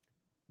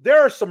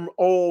 there are some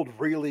old,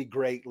 really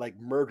great like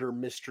murder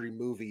mystery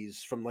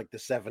movies from like the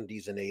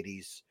 70s and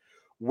 80s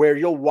where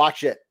you'll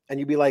watch it and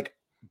you'll be like,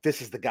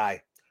 this is the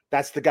guy.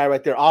 That's the guy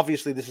right there.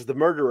 Obviously, this is the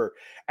murderer.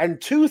 And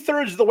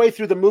 2/3 of the way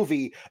through the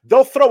movie,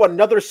 they'll throw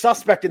another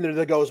suspect in there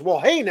that goes, well,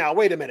 hey, now,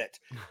 wait a minute.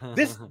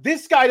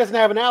 This guy doesn't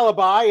have an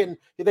alibi, and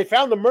they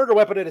found the murder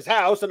weapon at his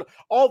house and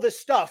all this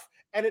stuff.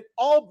 And it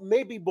all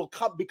maybe will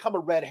become a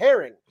red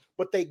herring,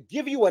 but they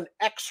give you an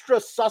extra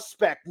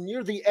suspect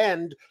near the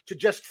end to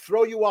just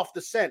throw you off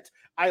the scent.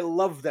 I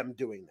love them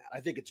doing that. I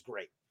think it's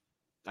great.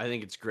 I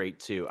think it's great,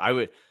 too.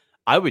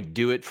 I would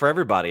do it for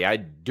everybody.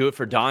 I'd do it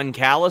for Don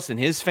Callis and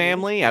his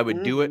family. I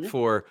would do it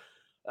for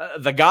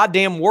the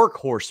goddamn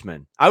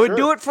workhorsemen. I would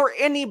do it for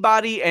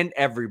anybody and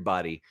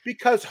everybody.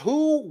 Because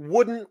who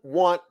wouldn't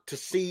want to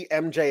see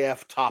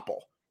MJF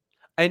topple?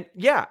 And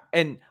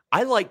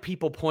I like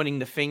people pointing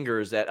the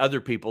fingers at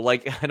other people.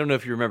 Like, I don't know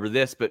if you remember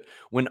this, but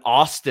when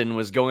Austin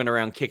was going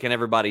around kicking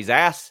everybody's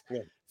ass,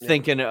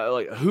 thinking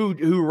like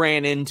who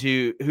ran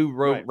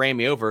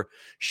me over,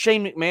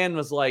 Shane McMahon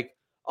was like,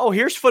 oh,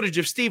 here's footage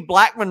of Steve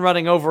Blackman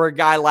running over a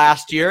guy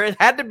last year. It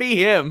had to be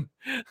him.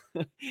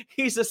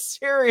 He's a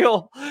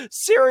serial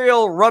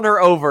runner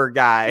over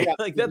guy. Yeah.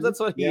 Like that's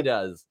what he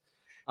does.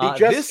 He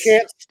just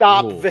can't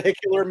stop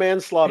vehicular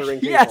manslaughtering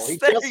people. Yes, he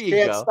there just you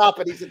can't go. stop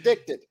it. He's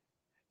addicted.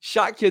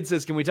 Shot Kid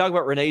says, can we talk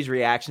about Renee's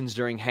reactions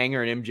during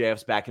Hanger and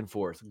MJF's back and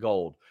forth?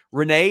 Gold.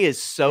 Renee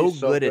is so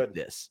good at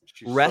this.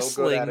 She's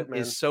Wrestling so good at it, man.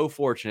 is so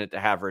fortunate to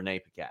have Renee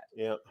Paquette.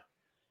 Yeah.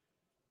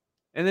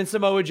 And then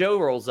Samoa Joe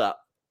rolls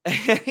up.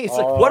 He's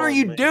like, what are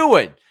you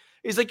doing?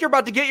 He's like, you're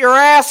about to get your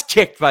ass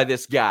kicked by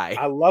this guy.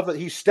 I love it.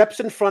 He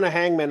steps in front of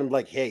Hangman and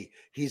like, hey,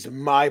 he's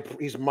my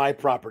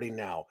property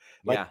now.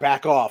 Like,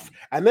 back off.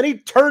 And then he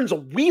turns,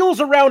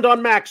 wheels around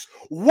on Max.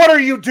 What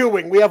are you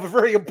doing? We have a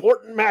very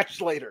important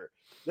match later.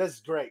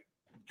 That's great.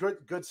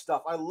 Good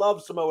stuff. I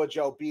love Samoa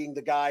Joe being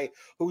the guy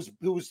who's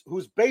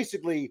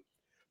basically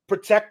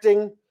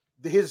protecting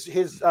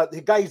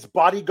the guy he's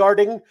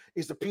bodyguarding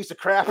is a piece of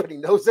crap and he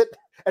knows it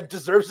and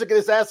deserves to get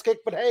his ass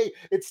kicked. But hey,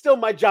 it's still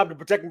my job to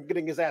protect him from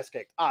getting his ass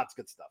kicked. It's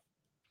good stuff.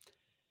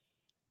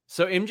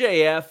 So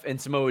MJF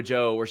and Samoa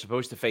Joe were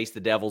supposed to face the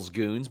Devil's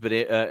Goons,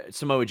 but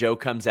Samoa Joe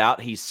comes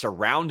out. He's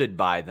surrounded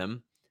by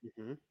them.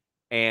 Mm-hmm.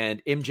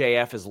 And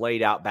MJF is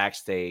laid out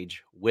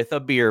backstage with a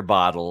beer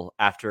bottle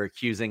after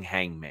accusing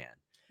Hangman.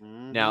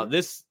 Mm-hmm. Now,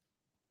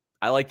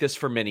 I like this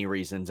for many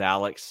reasons,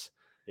 Alex.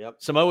 Yep.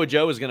 Samoa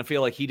Joe is going to feel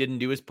like he didn't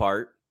do his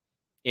part.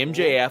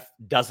 MJF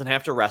doesn't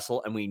have to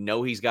wrestle, and we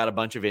know he's got a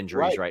bunch of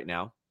injuries right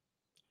now.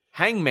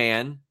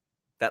 Hangman,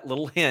 that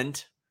little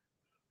hint.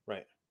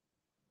 Right.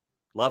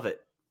 Love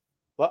it.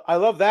 Well, I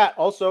love that.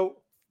 Also,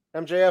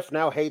 MJF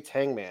now hates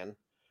Hangman.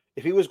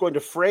 If he was going to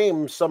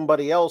frame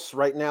somebody else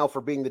right now for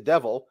being the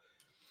devil,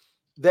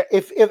 that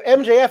if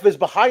MJF is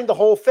behind the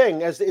whole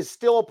thing, as is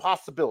still a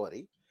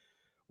possibility,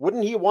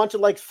 wouldn't he want to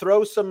like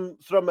throw some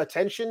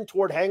attention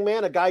toward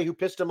Hangman, a guy who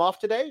pissed him off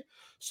today?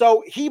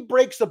 So he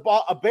breaks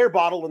a beer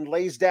bottle and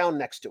lays down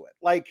next to it.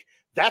 Like,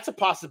 that's a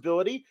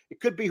possibility. It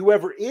could be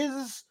whoever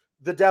is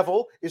the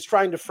devil is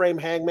trying to frame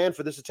Hangman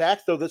for this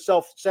attack, throw the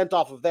self sent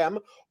off of them,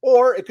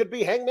 or it could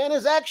be Hangman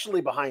is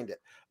actually behind it.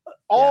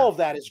 All of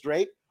that is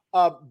great.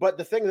 But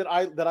the thing that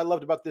I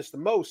loved about this the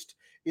most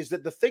is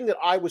that the thing that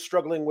I was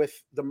struggling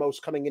with the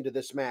most coming into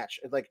this match,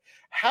 like,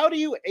 how do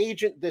you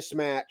agent this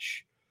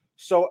match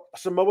so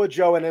Samoa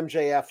Joe and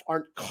MJF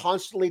aren't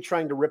constantly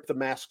trying to rip the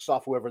masks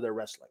off whoever they're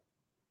wrestling?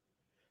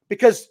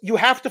 Because you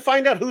have to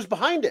find out who's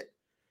behind it.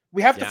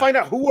 We have to find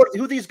out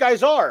who these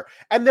guys are.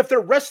 And if they're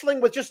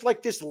wrestling with just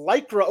like this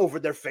lycra over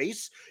their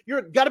face,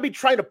 you're got to be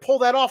trying to pull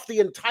that off the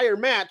entire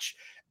match.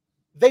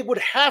 They would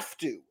have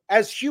to.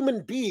 As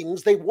human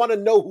beings, they want to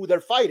know who they're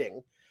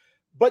fighting.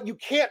 But you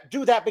can't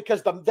do that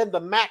because then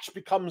the match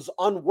becomes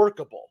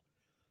unworkable.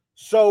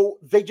 So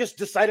they just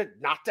decided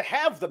not to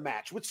have the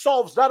match, which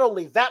solves not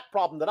only that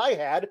problem that I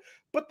had,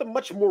 but the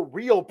much more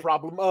real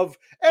problem of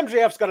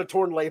MJF's got a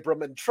torn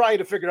labrum and trying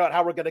to figure out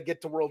how we're going to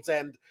get to World's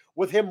End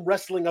with him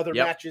wrestling other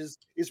matches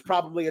is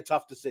probably a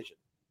tough decision.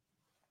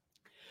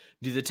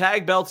 Do the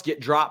tag belts get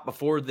dropped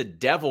before the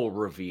Devil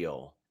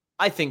reveal?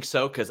 I think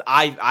so, because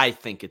I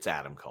think it's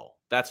Adam Cole.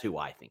 That's who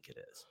I think it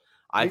is.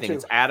 I think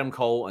it's Adam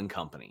Cole and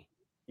company.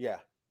 Yeah.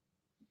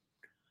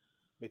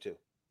 Me too.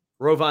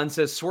 Rovan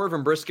says Swerve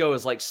and Briscoe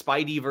is like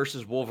Spidey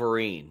versus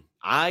Wolverine.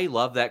 I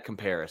love that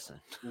comparison.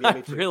 Yeah,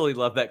 I really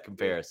love that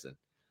comparison.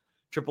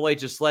 Triple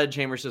H's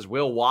Sledgehammer says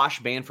Will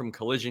Wash banned from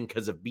Collision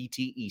because of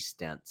BTE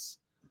stints.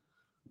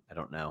 I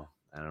don't know.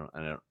 I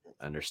don't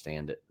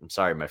understand it. I'm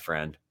sorry, my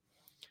friend.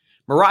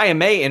 Mariah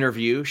May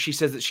interview. She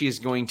says that she is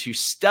going to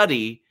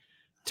study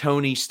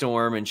Toni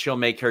Storm and she'll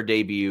make her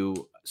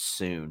debut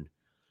soon.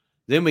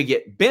 Then we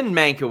get Ben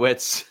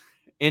Mankiewicz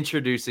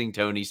introducing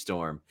Toni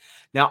Storm.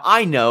 Now,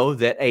 I know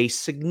that a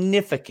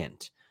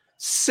significant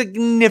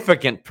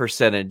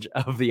percentage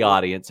of the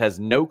audience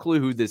has no clue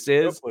who this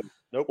is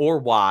or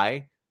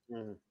why,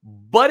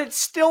 but it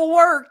still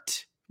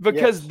worked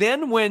because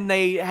then when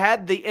they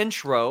had the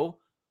intro,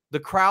 the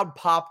crowd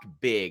popped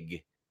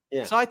big.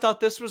 Yeah. So I thought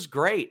this was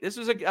great. This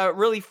was a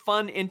really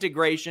fun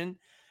integration.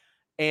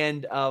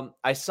 And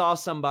I saw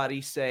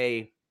somebody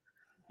say,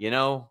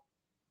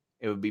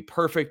 it would be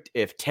perfect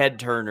if Ted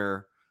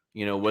Turner,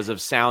 was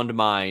of sound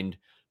mind,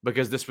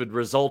 because this would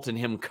result in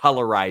him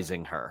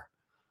colorizing her.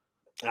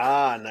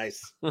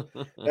 Nice. That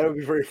would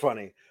be very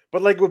funny.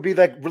 But like, it would be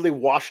like really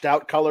washed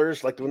out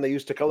colors, like when they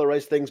used to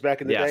colorize things back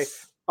in the day.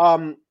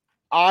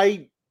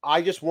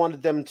 I just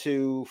wanted them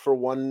to, for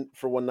one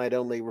night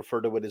only,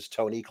 refer to it as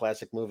Tony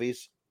Classic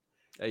Movies.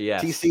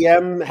 Yes.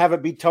 TCM have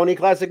it be Tony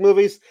Classic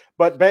Movies,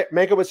 but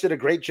Mankiewicz did a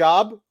great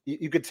job.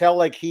 You could tell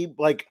like he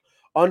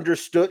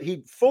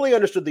fully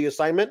understood the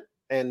assignment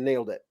and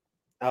nailed it.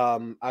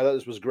 I thought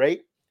this was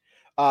great.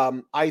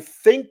 I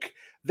think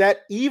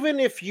that even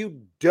if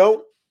you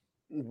don't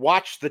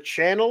watch the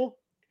channel,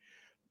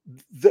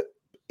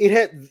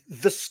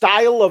 the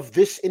style of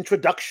this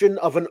introduction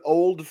of an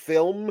old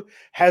film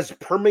has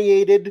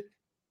permeated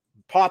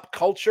pop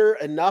culture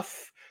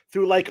enough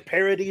through like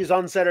parodies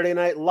on Saturday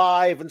Night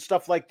Live and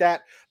stuff like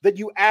that, that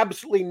you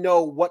absolutely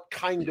know what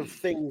kind of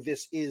thing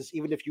this is,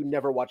 even if you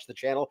never watch the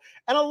channel.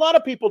 And a lot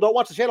of people don't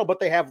watch the channel, but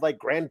they have like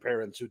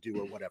grandparents who do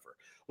or whatever.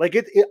 Like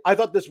I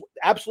thought this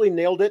absolutely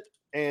nailed it.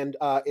 And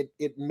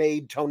it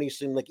made Tony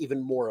seem like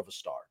even more of a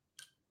star.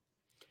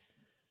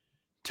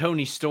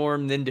 Tony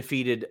Storm then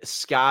defeated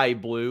Sky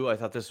Blue. I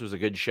thought this was a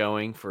good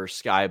showing for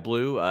Sky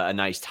Blue. A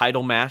nice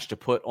title match to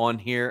put on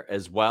here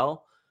as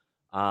well.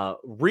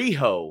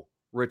 Riho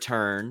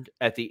returned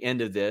at the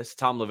end of this.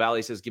 Tom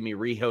LaValle says, give me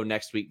Riho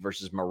next week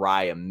versus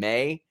Mariah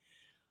May.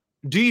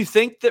 Do you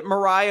think that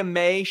Mariah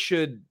May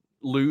should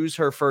lose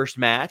her first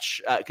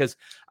match? Because,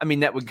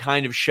 that would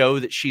kind of show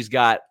that she's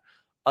got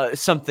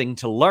something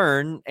to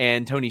learn,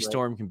 and Tony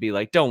Storm can be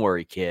like, don't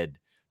worry, kid.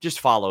 Just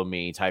follow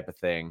me type of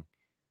thing.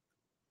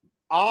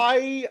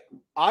 I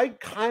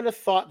kind of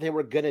thought they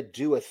were going to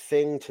do a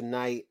thing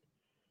tonight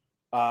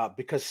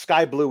because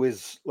Sky Blue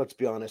is, let's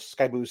be honest,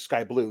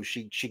 Sky Blue.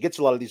 She gets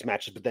a lot of these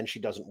matches, but then she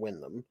doesn't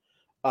win them.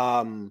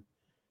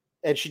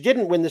 And she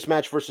didn't win this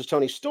match versus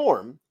Tony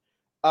Storm.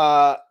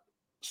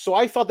 So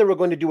I thought they were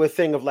going to do a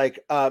thing of like,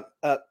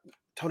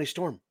 Tony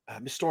Storm,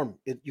 Miss Storm,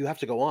 you have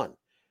to go on.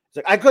 It's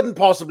like, I couldn't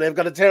possibly. I've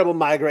got a terrible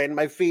migraine.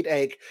 My feet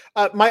ache.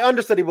 My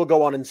understudy will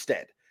go on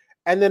instead.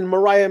 And then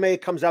Mariah May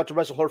comes out to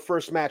wrestle her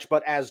first match,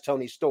 but as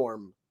Tony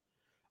Storm,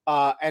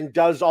 and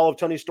does all of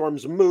Tony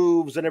Storm's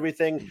moves and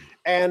everything.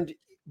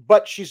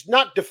 But she's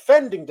not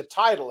defending the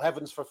title,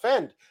 heavens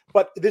forfend.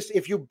 But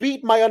if you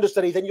beat my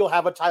understudy, then you'll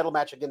have a title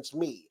match against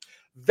me.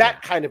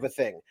 That kind of a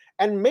thing.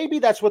 And maybe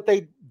that's what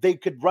they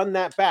could run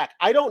that back.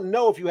 I don't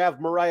know if you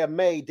have Mariah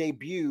May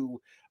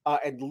debut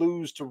and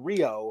lose to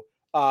Rio.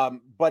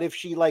 But if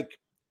she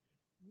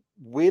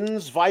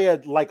wins via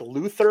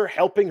Luther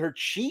helping her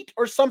cheat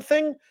or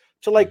something,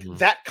 to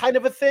that kind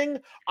of a thing.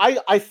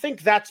 I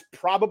think that's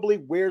probably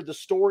where the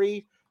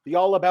story, the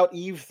All About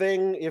Eve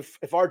thing, if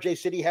RJ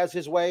City has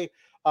his way,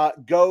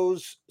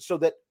 goes, so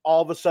that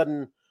all of a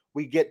sudden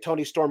we get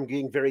Tony Storm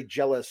being very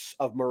jealous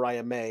of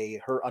Mariah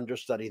May, her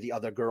understudy, the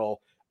other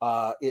girl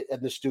in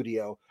the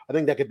studio. I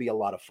think that could be a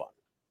lot of fun.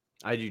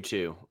 I do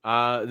too.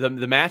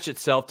 The match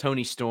itself,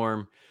 Tony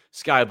Storm,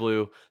 Sky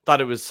Blue,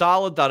 thought it was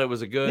solid, thought it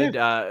was a good.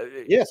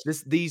 Yes.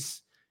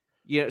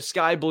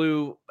 Sky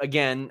Blue,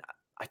 again,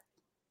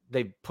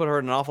 they put her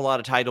in an awful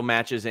lot of title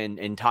matches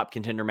and top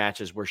contender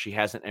matches where she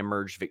hasn't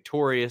emerged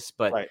victorious.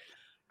 But,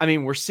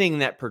 we're seeing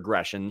that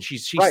progression.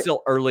 She's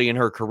still early in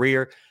her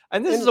career.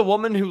 And this is a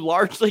woman who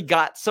largely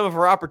got some of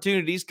her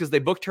opportunities because they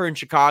booked her in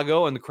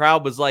Chicago and the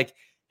crowd was like,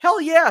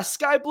 hell yeah,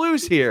 Sky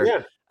Blue's here.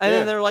 Yeah. And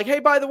then they're like, hey,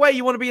 by the way,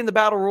 you want to be in the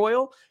Battle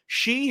Royal?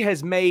 She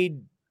has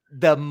made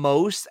the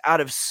most out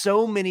of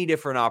so many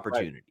different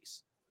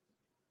opportunities.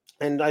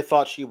 Right. And I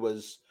thought she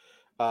was...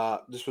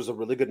 this was a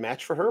really good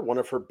match for her, one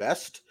of her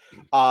best.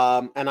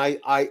 And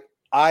I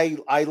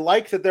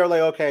like that they're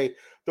like, okay,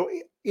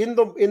 in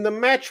the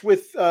match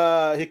with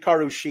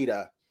Hikaru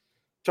Shida,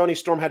 Tony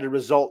Storm had to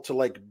resort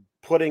to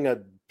putting a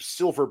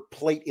silver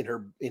plate in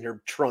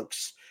her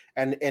trunks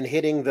and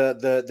hitting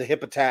the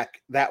hip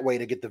attack that way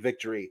to get the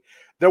victory.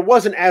 There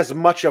wasn't as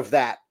much of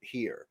that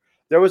here.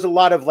 There was a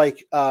lot of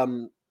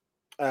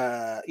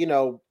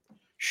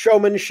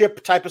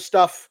showmanship type of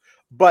stuff.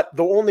 But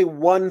the only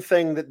one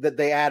thing that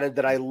they added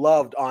that I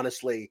loved,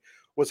 honestly,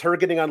 was her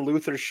getting on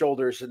Luther's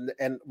shoulders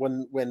and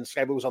when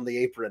Sky Blue was on the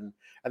apron.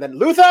 And then,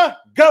 Luther,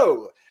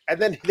 go!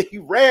 And then he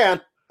ran,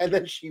 and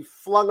then she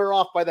flung her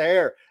off by the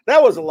hair.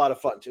 That was a lot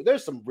of fun, too.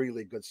 There's some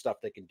really good stuff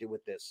they can do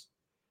with this.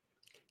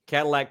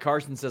 Cadillac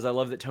Carson says, I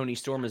love that Tony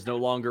Storm is no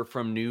longer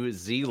from New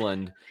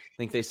Zealand. I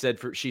think they said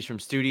she's from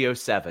Studio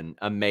 7.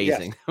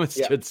 Amazing. Yes. That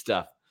was good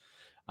stuff.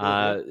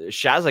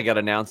 Shazza got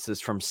announced as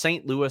from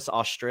St. Louis,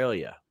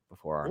 Australia.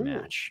 Before our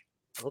match.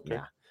 Okay.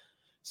 Yeah.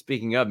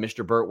 Speaking of,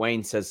 Mr. Burt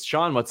Wayne says,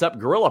 Sean, what's up?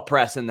 Gorilla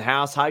Press in the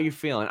house. How you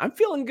feeling? I'm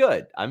feeling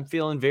good. I'm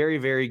feeling very,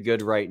 very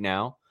good right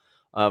now.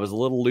 I was a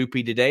little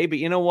loopy today, but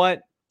you know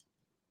what?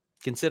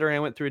 Considering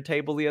I went through a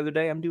table the other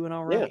day, I'm doing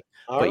all right. Yeah.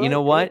 But you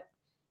know what?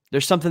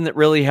 There's something that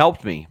really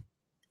helped me.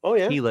 Oh,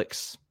 yeah?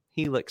 Helix.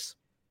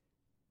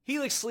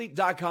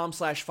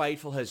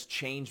 HelixSleep.com/Fightful has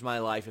changed my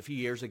life. A few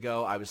years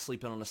ago, I was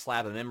sleeping on a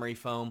slab of memory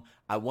foam.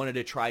 I wanted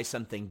to try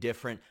something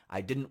different. I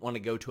didn't want to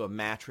go to a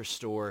mattress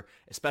store,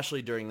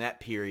 especially during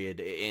that period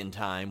in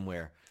time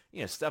where,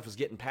 stuff was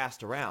getting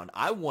passed around.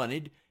 I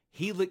wanted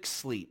Helix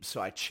Sleep. So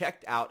I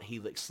checked out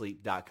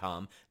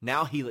HelixSleep.com.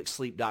 Now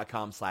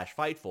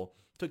HelixSleep.com/Fightful.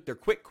 Took their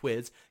quick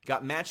quiz,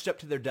 got matched up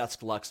to their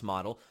Dusk Lux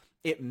model.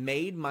 It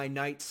made my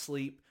night's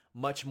sleep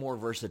much more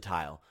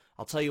versatile.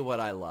 I'll tell you what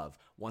I love.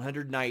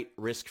 100-night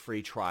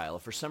risk-free trial.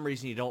 If for some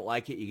reason you don't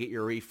like it, you get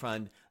your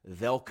refund.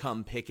 They'll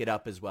come pick it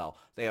up as well.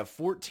 They have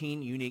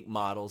 14 unique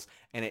models,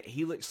 and at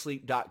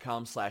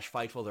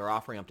HelixSleep.com/Fightful, they're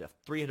offering up to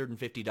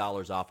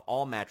 $350 off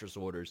all mattress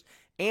orders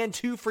and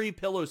 2 free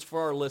pillows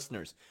for our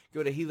listeners.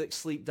 Go to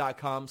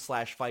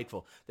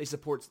HelixSleep.com/Fightful. They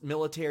support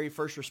military,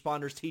 first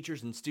responders,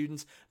 teachers, and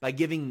students by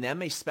giving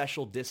them a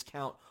special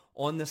discount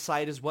on the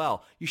site as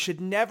well. You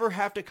should never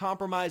have to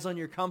compromise on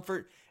your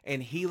comfort,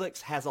 and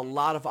Helix has a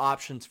lot of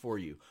options for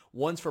you.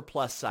 One's for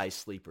plus-size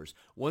sleepers,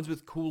 one's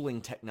with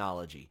cooling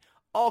technology,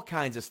 all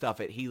kinds of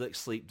stuff at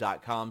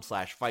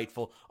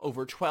HelixSleep.com/Fightful.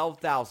 Over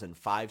 12,000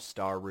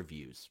 5-star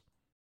reviews.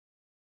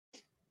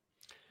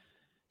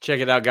 Check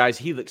it out, guys.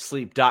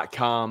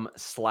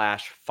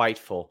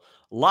 HelixSleep.com/Fightful.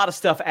 A lot of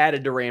stuff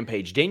added to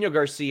Rampage. Daniel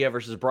Garcia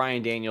versus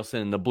Bryan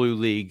Danielson in the Blue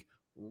League.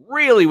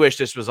 Really wish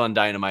this was on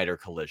Dynamite or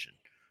Collision.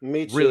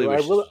 Me too.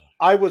 Really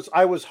I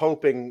was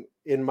hoping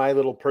in my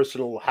little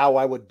personal how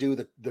I would do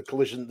the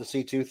Collision, the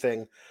C2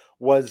 thing,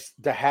 was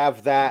to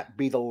have that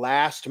be the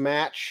last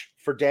match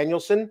for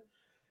Danielson,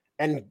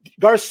 and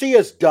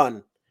Garcia's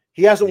done.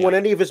 He hasn't won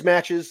any of his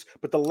matches,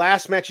 but the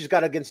last match he's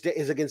got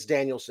is against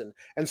Danielson.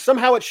 And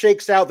somehow it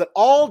shakes out that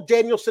all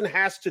Danielson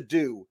has to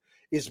do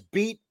is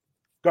beat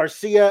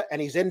Garcia,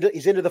 and he's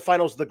into the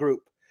finals of the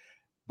group.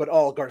 But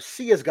all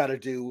Garcia's got to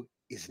do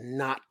is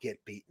not get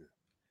beaten.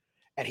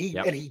 And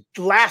he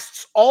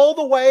lasts all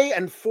the way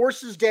and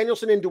forces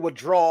Danielson into a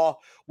draw,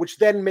 which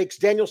then makes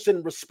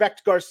Danielson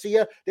respect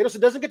Garcia. Danielson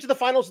doesn't get to the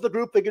finals of the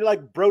group. They get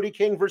like Brody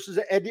King versus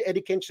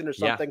Eddie Kingston or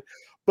something. Yeah.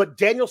 But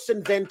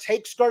Danielson then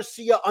takes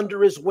Garcia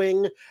under his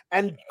wing,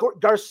 and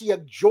Garcia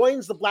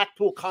joins the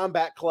Blackpool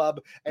Combat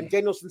Club. And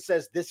Danielson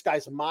says, "This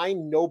guy's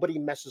mine. Nobody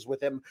messes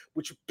with him,"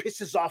 which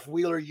pisses off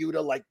Wheeler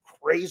Yuta like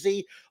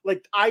crazy.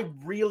 Like, I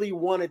really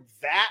wanted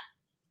that.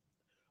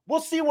 We'll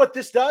see what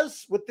this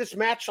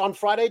match on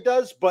Friday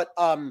does, but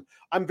I'm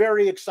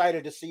very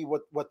excited to see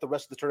what the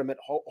rest of the tournament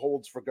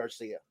holds for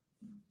Garcia.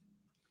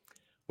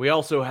 We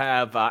also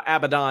have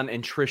Abaddon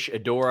and Trish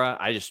Adora.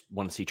 I just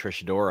want to see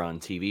Trish Adora on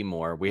TV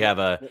more. We have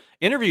a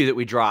interview that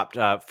we dropped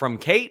from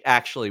Kate,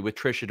 actually, with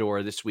Trish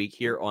Adora this week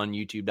here on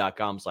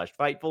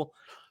youtube.com/Fightful.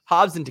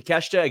 Hobbs and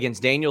Takeshita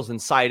against Daniels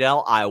and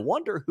Seidel. I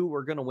wonder who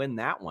we're going to win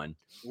that one.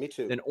 Me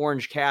too. Then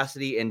Orange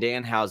Cassidy and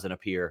Danhausen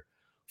appear.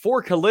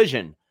 For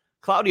Collision,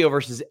 Claudio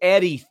versus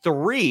Eddie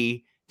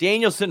 3,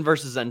 Danielson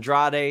versus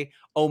Andrade,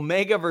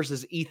 Omega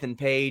versus Ethan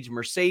Page,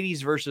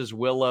 Mercedes versus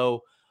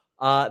Willow.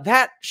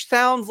 That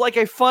sounds like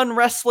a fun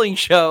wrestling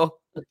show.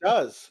 It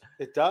does.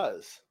 It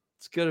does.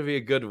 It's going to be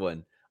a good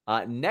one.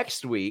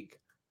 Next week,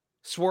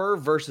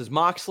 Swerve versus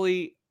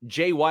Moxley,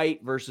 Jay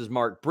White versus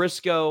Mark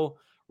Briscoe,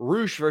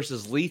 Roosh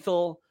versus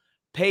Lethal,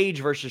 Page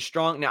versus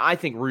Strong. Now, I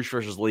think Roosh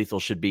versus Lethal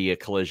should be a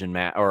collision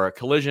match or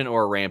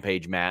a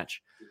Rampage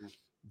match.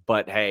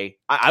 But hey,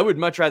 I would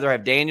much rather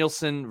have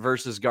Danielson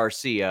versus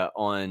Garcia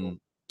on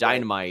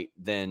Dynamite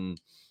than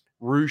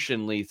Roosh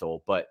and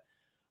Lethal. But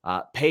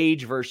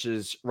Page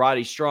versus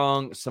Roddy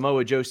Strong,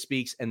 Samoa Joe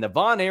speaks, and the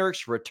Von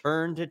Erichs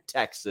return to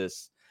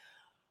Texas.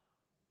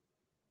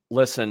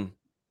 Listen,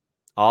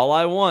 all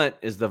I want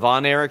is the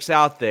Von Erichs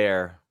out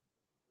there,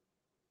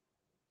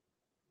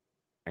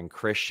 and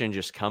Christian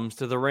just comes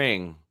to the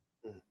ring,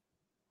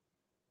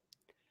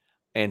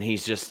 and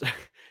he's just...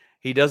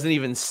 He doesn't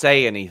even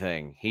say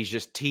anything. He's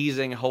just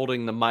teasing,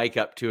 holding the mic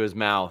up to his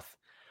mouth.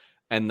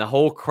 And the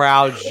whole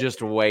crowd's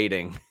just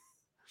waiting.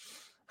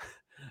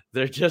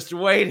 They're just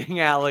waiting,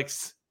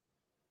 Alex.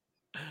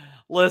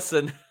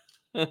 Listen.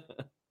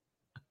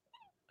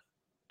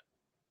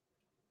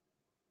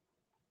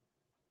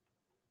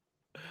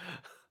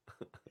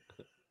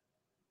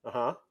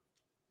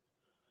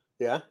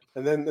 Yeah.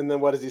 And then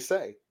what does he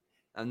say?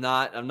 I'm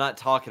not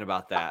talking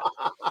about that.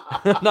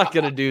 I'm not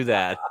going to do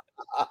that.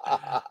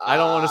 I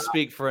don't want to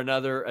speak for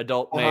another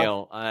adult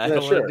male. I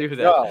don't want to do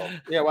that. No.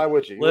 Yeah, why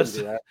would you?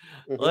 Listen, do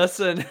that.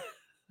 Listen.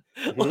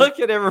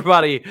 Look at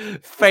everybody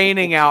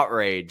feigning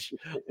outrage.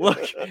 Look,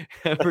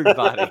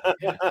 everybody.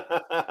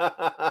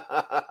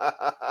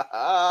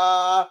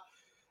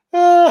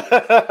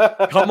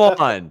 Come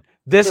on.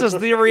 This is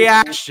the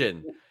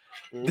reaction.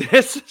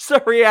 This is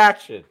the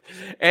reaction.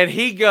 And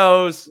he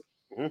goes,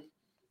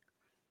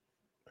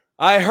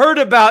 I heard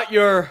about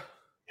your,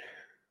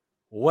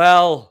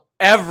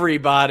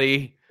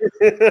 everybody.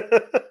 God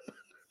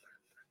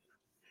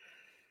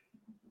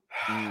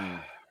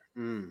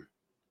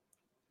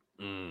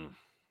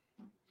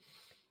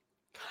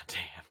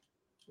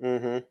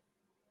damn.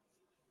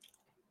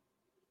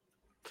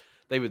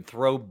 They would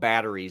throw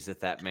batteries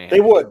at that man.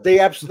 They would. They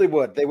absolutely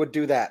would. They would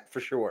do that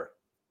for sure.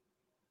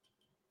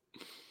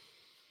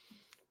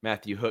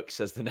 Matthew Hook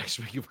says the next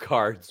week of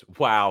cards.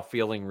 Wow,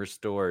 feeling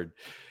restored.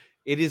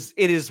 It is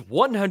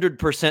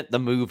 100% the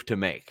move to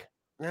make.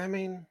 I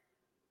mean,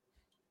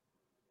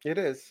 it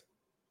is.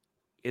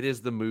 It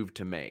is the move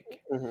to make.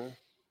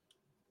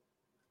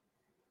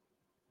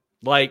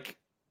 Like,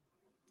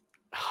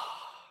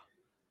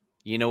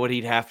 you know what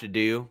he'd have to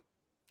do?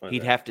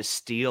 He'd have to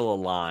steal a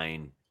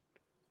line.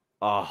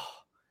 Oh,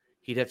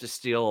 he'd have to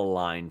steal a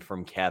line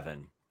from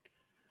Kevin.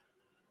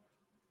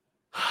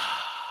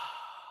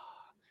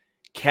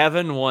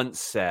 Kevin once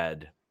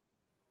said,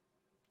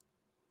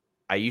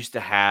 I used to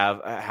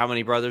have, how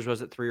many brothers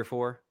was it? 3 or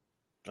 4?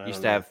 I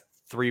used to have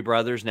 3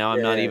 brothers. Now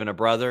I'm not even a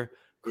brother.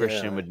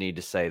 Christian would need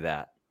to say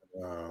that.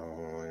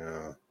 Oh,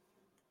 yeah.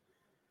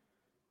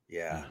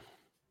 Yeah.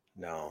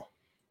 No.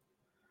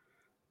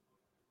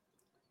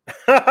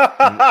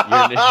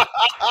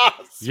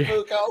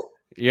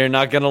 You're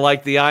not going to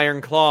like the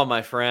Iron Claw,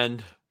 my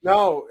friend.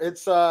 No,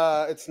 it's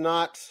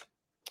not.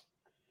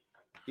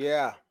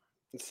 Yeah.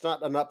 It's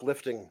not an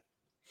uplifting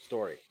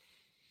story.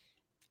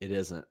 It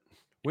isn't.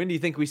 When do you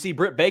think we see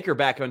Britt Baker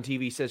back on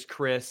TV, says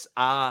Chris?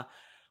 I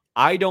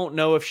don't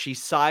know if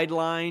she's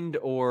sidelined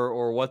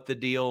or what the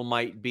deal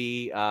might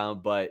be,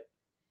 but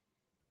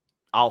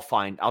I'll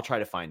try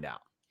to find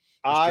out.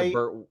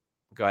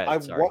 Go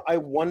ahead. Sorry. I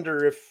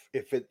wonder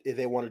if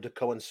they wanted to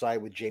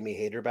coincide with Jamie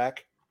Hayter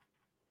back,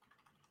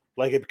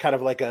 like it kind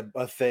of like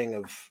a thing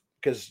of,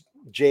 because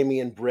Jamie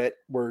and Britt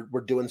were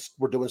doing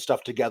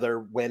stuff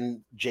together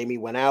when Jamie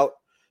went out.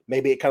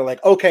 Maybe it kind of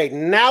like, okay,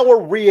 now we're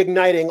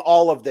reigniting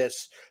all of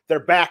this. They're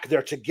back.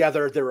 They're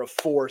together. They're a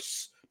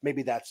force.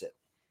 Maybe that's it.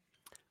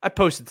 I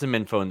posted some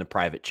info in the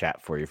private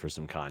chat for you for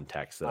some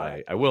context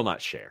that I will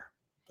not share.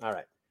 All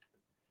right.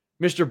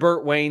 Mr.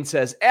 Burt Wayne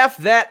says, F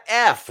that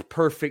F,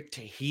 perfect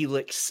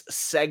Helix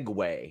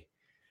segue.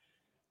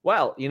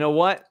 Well, you know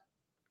what?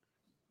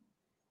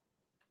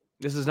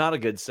 This is not a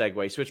good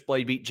segue.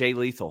 Switchblade beat Jay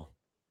Lethal.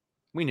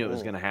 We knew it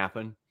was going to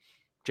happen.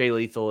 Jay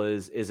Lethal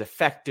is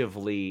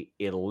effectively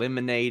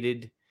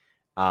eliminated.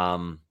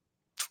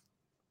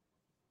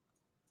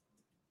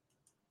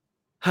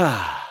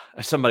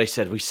 Somebody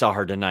said we saw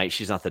her tonight.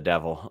 She's not the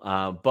devil.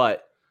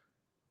 But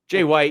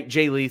Jay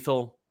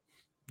Lethal.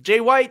 Jay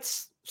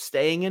White's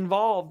staying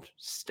involved.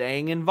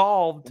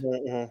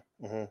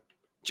 Mm-hmm.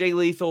 Jay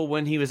Lethal,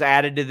 when he was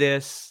added to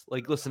this,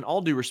 like, listen,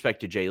 all due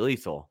respect to Jay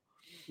Lethal.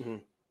 Mm-hmm.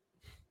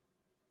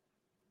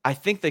 I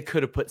think they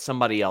could have put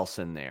somebody else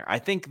in there. I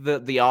think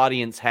the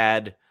audience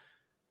had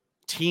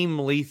Team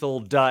Lethal,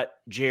 Dutt,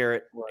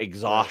 Jarrett,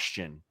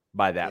 exhaustion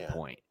by that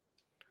point.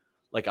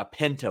 Like a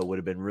Penta would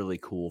have been really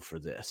cool for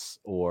this,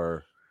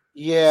 or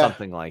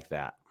something like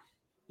that.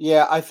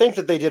 Yeah, I think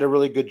that they did a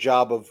really good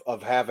job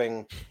of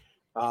having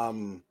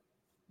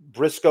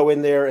Briscoe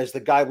in there as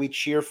the guy we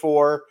cheer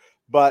for,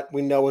 but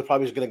we know it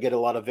probably is going to get a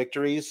lot of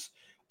victories.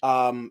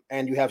 And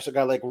you have some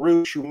guy like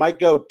Roosh who might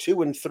go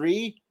 2 and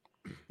 3.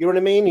 You know what I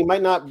mean? He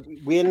might not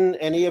win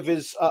any of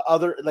his a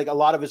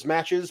lot of his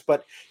matches,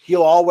 but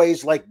he'll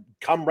always like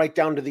come right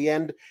down to the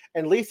end.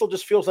 And Lethal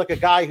just feels like a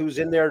guy who's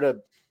in there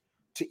to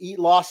eat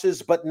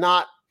losses, but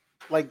not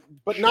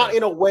not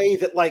in a way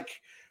that like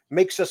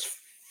makes us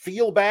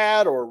feel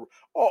bad, or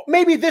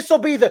maybe this will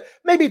be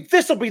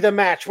the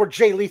match where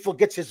Jay Lethal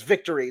gets his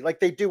victory, like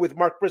they do with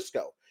Mark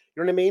Briscoe.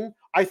 You know what I mean?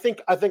 I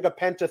think a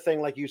Penta thing,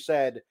 like you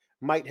said,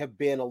 might have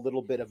been a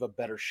little bit of a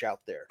better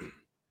shout there.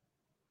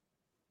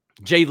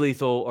 Jay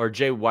Lethal or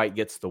Jay White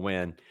gets the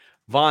win.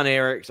 Von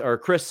Erichs or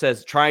Chris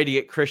says, try to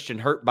get Christian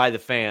hurt by the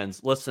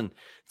fans. Listen,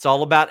 it's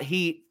all about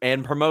heat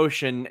and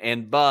promotion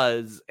and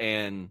buzz,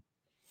 and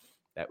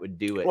that would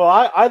do it.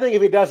 Well, I think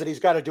if he does it, he's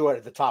got to do it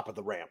at the top of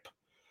the ramp,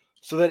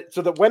 so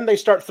that when they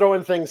start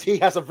throwing things, he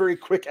has a very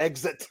quick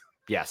exit.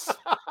 Yes.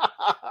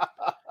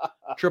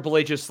 Triple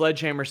H's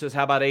Sledgehammer says,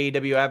 how about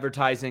AEW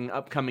advertising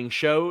upcoming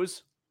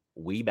shows?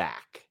 We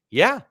back.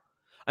 Yeah.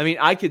 I mean,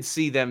 I could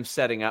see them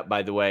setting up,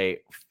 by the way,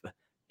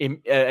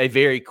 a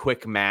very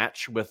quick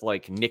match with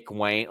like Nick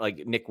Wayne.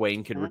 Like Nick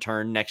Wayne could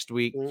return next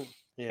week, and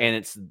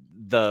it's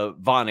the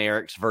Von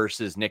Erichs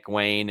versus Nick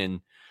Wayne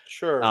and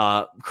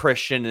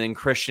Christian, and then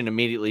Christian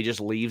immediately just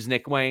leaves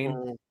Nick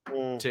Wayne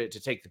to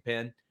take the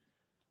pin.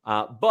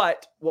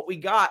 But what we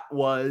got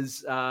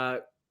was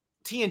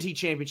TNT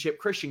Championship.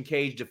 Christian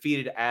Cage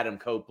defeated Adam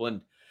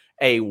Copeland.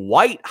 A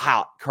white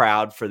hot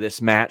crowd for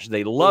this match.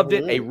 They loved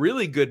it. A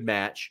really good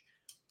match.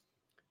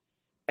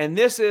 And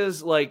this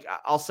is like,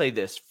 I'll say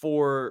this,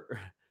 for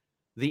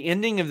the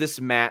ending of this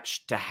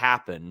match to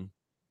happen,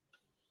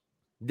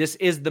 this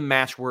is the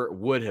match where it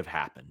would have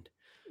happened.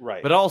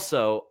 Right. But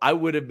also, I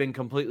would have been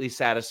completely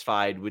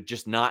satisfied with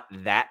just not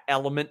that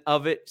element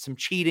of it. Some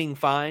cheating,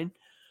 fine.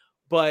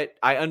 But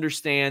I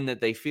understand that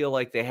they feel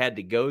like they had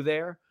to go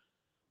there.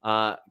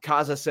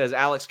 Kaza says,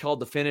 Alex called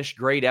the finish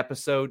great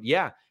episode.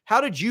 Yeah. How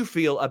did you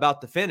feel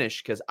about the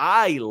finish? Because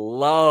I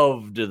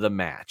loved the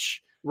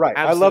match. Right.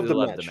 Absolutely I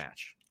love the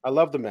match. I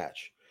love the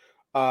match.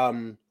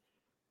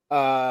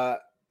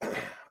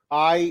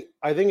 I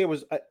think it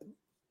was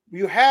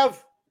you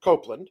have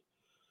Copeland,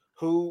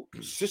 who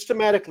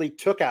systematically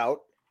took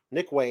out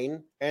Nick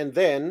Wayne and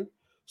then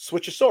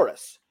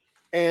Switchosaurus,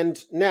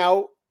 and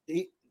now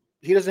he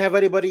doesn't have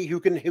anybody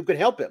who can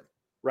help him,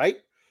 right?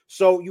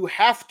 So you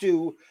have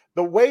to,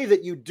 the way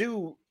that you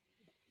do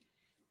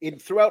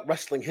throughout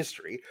wrestling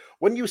history,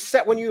 when you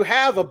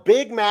have a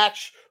big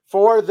match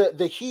for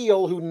the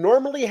heel who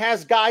normally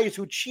has guys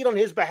who cheat on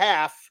his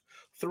behalf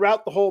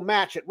throughout the whole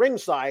match at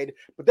ringside,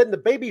 but then the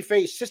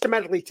babyface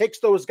systematically takes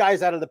those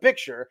guys out of the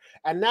picture,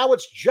 and now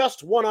it's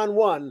just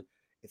one-on-one.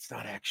 It's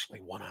not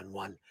actually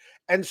one-on-one.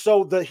 And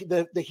so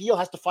the heel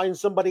has to find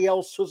somebody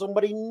else, so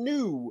somebody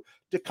new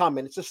to come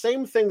in. It's the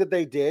same thing that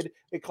they did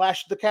at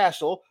Clash of the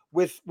Castle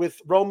with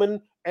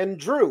Roman and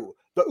Drew.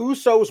 The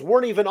Usos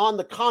weren't even on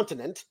the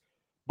continent,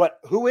 but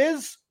who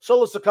is?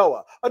 Solo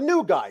Sikoa, a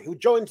new guy who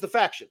joins the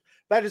faction.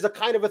 That is a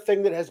kind of a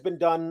thing that has been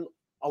done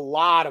a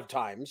lot of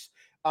times.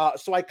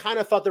 So I kind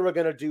of thought they were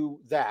going to do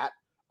that.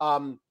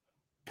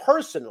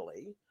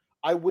 Personally,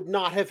 I would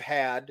not have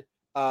had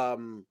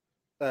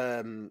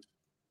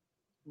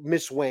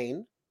Miss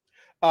Wayne,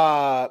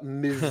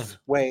 Ms.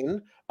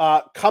 Wayne,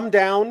 come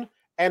down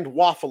and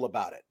waffle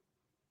about it.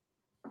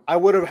 I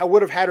would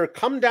have had her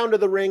come down to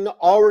the ring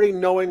already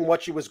knowing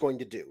what she was going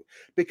to do,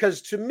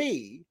 because to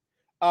me,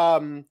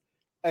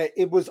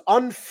 it was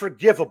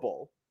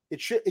unforgivable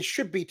it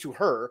should be to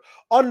her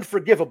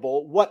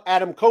unforgivable what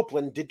Adam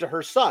Copeland did to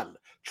her son,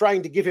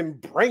 trying to give him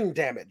brain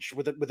damage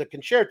with a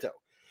concerto.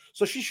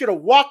 So she should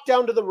have walked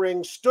down to the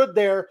ring, stood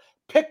there,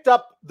 picked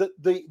up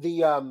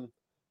the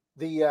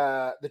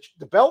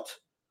belt,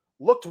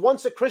 looked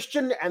once at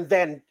Christian, and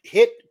then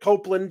hit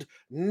Copeland.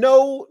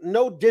 No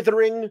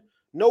dithering,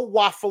 no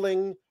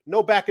waffling,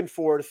 no back and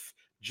forth.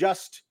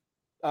 Just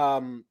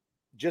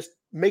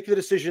make the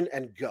decision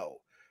and go.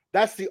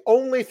 That's the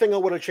only thing I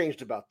would have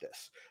changed about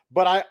this.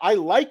 But I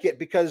like it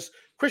because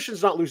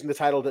Christian's not losing the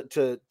title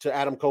to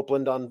Adam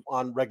Copeland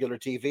on regular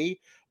TV.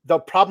 They'll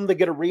probably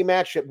get a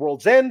rematch at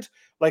World's End.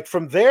 Like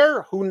from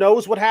there, who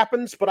knows what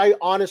happens? But I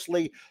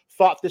honestly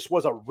thought this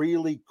was a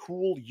really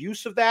cool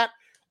use of that.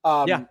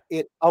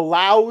 It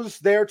allows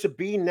there to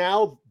be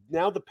now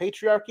the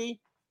patriarchy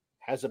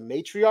has a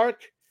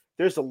matriarch.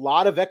 There's a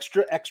lot of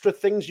extra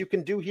things you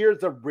can do here.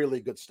 They're really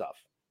good stuff.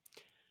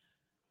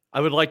 I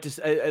would like to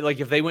say,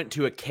 like, if they went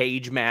to a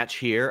cage match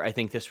here, I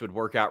think this would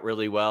work out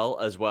really well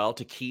as well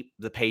to keep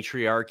the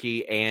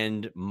patriarchy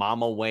and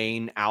Mama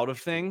Wayne out of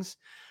things.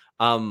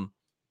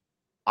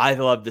 I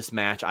love this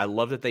match. I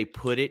love that they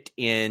put it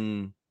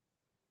in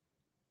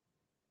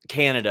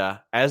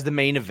Canada as the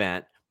main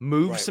event.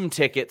 Move some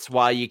tickets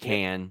while you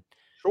can.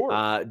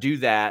 Sure. Do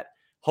that.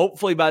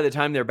 Hopefully by the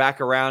time they're back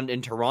around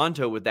in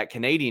Toronto with that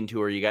Canadian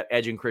tour, you got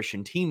Edge and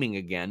Christian teaming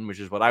again, which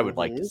is what I would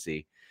like to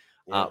see.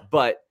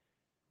 But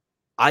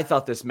I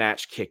thought this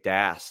match kicked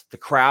ass. The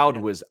crowd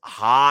was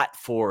hot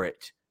for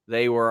it.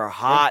 They were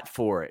hot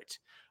for it.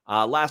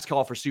 Last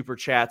call for super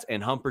chats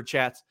and humper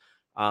chats.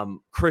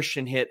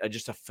 Christian hit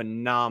just a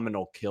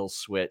phenomenal kill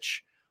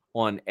switch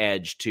on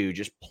Edge too.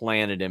 Just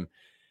planted him.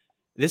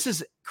 This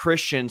is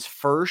Christian's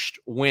first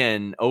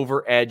win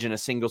over Edge in a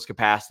singles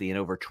capacity in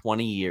over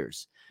 20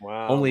 years.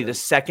 Wow. Only the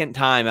second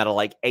time out of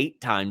like 8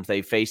 times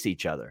they faced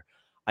each other.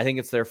 I think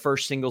it's their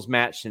first singles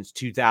match since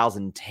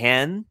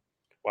 2010.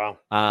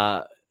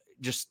 Wow.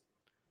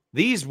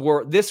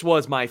 This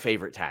was my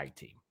favorite tag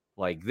team.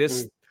 Like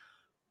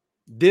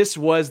this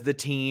was the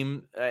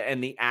team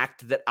and the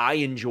act that I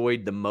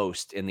enjoyed the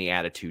most in the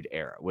Attitude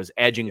Era was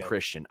Edge and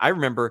Christian. I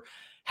remember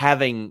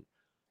having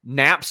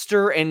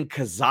Napster and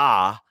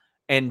Kazaa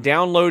and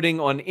downloading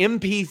on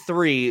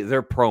MP3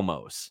 their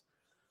promos.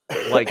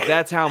 Like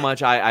that's how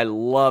much I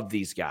love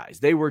these guys.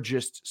 They were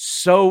just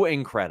so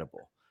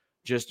incredible.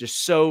 Just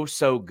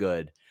so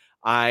good.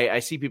 I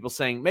see people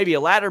saying maybe a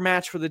ladder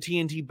match for the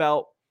TNT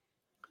belt.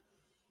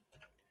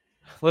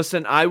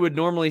 Listen, I would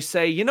normally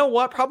say, you know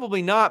what?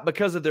 Probably not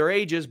because of their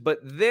ages. But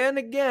then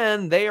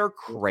again, they are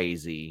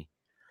crazy.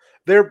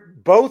 They're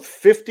both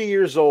 50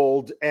 years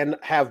old and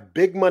have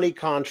big money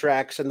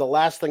contracts. And the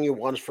last thing you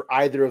want is for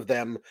either of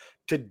them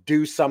to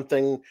do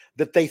something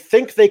that they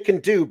think they can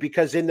do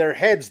because in their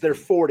heads, they're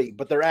 40,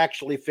 but they're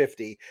actually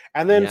 50.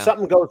 And then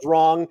something goes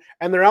wrong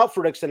and they're out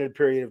for an extended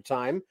period of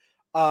time.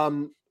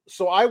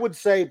 So I would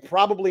say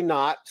probably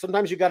not.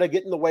 Sometimes you got to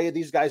get in the way of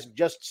these guys and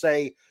just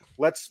say,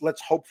 let's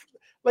hope.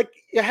 Like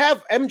you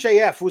have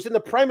MJF, who's in the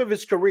prime of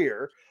his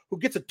career, who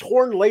gets a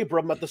torn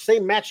labrum at the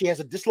same match. He has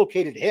a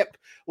dislocated hip.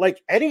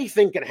 Like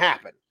anything can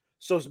happen.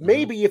 So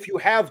maybe if you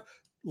have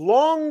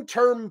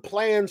long-term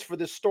plans for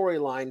this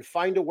storyline,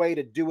 find a way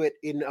to do it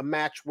in a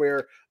match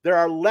where there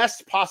are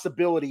less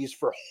possibilities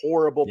for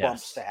horrible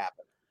bumps to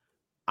happen.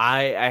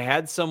 I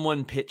had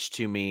someone pitch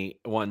to me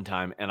one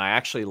time, and I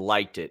actually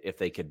liked it if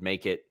they could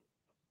make it,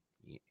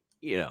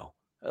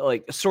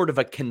 like sort of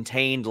a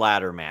contained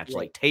ladder match,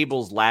 like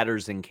tables,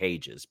 ladders, and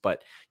cages.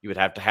 But you would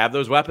have to have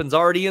those weapons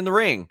already in the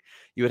ring.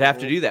 You would have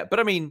to do that. But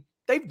I mean,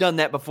 they've done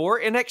that before.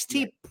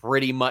 NXT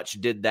pretty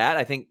much did that.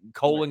 I think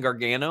Cole and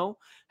Gargano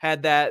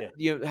had that,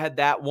 had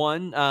that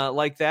one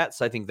like that.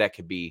 So I think that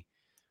could be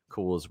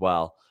cool as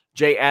well.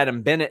 J.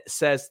 Adam Bennett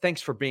says,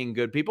 thanks for being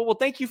good people. Well,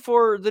 thank you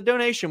for the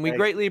donation. We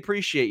greatly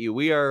appreciate you.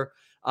 We are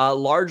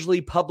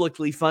largely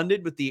publicly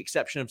funded with the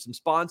exception of some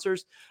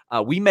sponsors.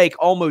 We make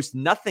almost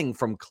nothing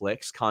from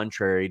clicks,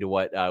 contrary to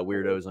what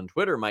weirdos on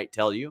Twitter might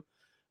tell you.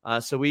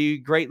 So we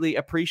greatly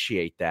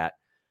appreciate that.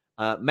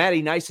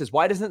 Maddie Nice says,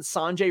 why doesn't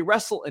Sanjay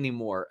wrestle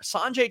anymore?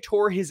 Sanjay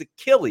tore his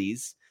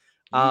Achilles.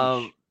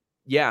 Tore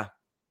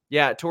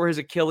his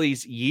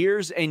Achilles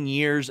years and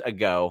years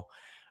ago.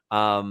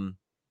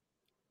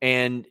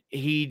 And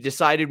he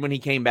decided when he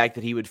came back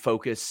that he would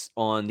focus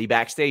on the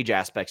backstage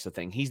aspects of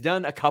things. He's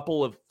done a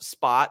couple of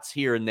spots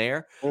here and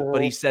there,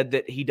 but he said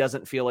that he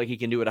doesn't feel like he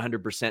can do it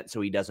 100%, so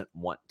he doesn't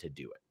want to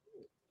do it.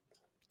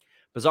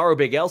 Bizarro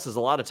Big L says a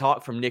lot of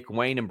talk from Nick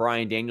Wayne and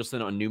Bryan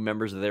Danielson on new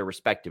members of their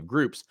respective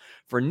groups.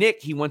 For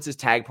Nick, he wants his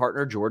tag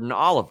partner, Jordan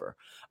Oliver.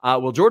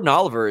 Well, Jordan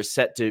Oliver is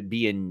set to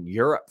be in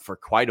Europe for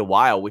quite a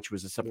while, which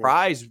was a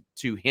surprise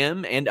to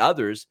him and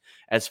others,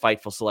 as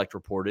Fightful Select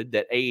reported,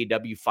 that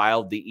AEW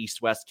filed the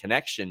East-West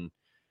Connection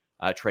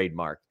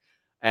trademark.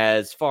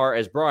 As far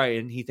as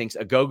Bryan, he thinks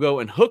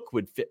Ogogo and Hook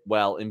would fit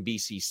well in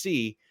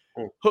BCC.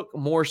 Hook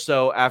more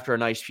so after a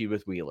nice feud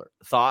with Wheeler.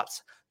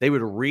 Thoughts? They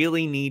would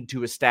really need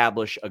to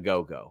establish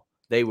Ogogo.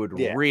 They would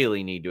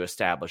really need to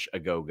establish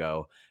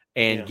Ogogo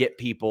and get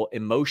people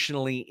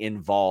emotionally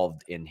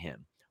involved in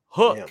him.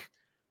 Hook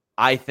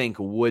I think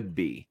would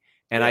be.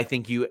 And I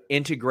think you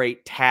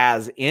integrate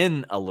Taz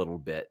in a little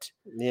bit.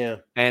 Yeah.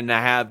 And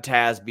have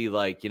Taz be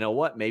like, you know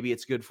what, maybe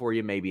it's good for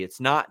you, maybe it's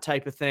not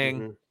type of thing.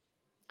 Mm-hmm.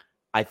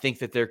 I think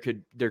that there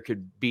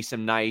could be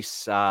some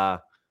nice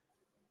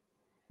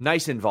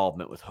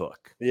involvement with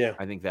Hook. Yeah.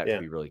 I think that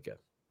could be really good.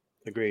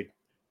 Agreed.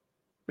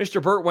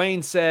 Mr. Burt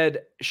Wayne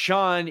said,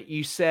 Sean,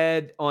 you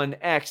said on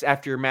X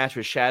after your match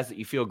with Shaz that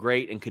you feel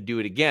great and could do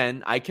it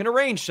again. I can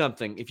arrange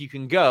something. If you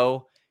can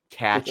go,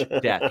 catch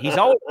death. He's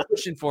always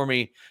pushing for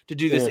me to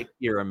do this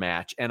Akira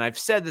match. And I've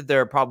said that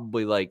there are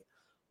probably like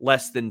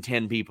less than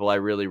 10 people I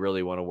really,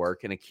 really want to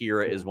work. And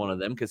Akira is one of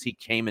them because he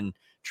came and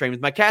trained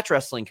with my catch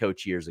wrestling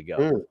coach years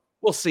ago.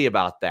 We'll see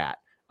about that.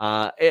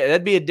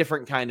 That'd be a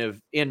different kind of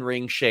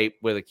in-ring shape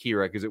with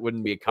Akira because it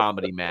wouldn't be a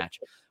comedy match.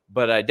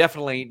 But I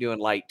definitely ain't doing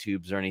light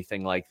tubes or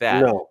anything like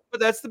that. No.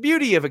 But that's the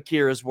beauty of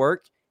Akira's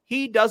work.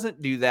 He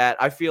doesn't do that.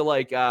 I feel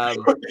like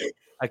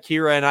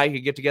Akira and I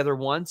could get together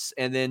once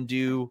and then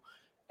do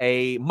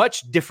a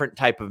much different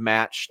type of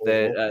match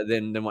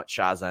than what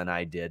Shaza and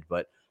I did.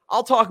 But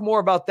I'll talk more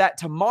about that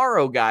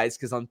tomorrow, guys,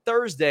 because on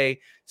Thursday,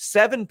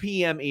 7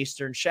 p.m.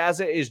 Eastern,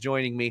 Shaza is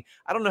joining me.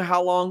 I don't know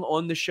how long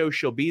on the show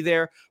she'll be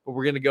there, but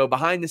we're going to go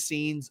behind the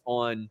scenes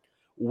on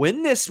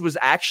when this was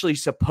actually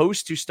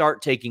supposed to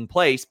start taking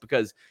place,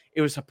 because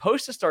it was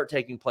supposed to start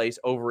taking place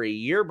over a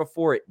year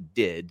before it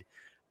did.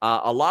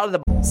 A lot of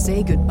the...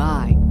 Say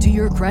goodbye to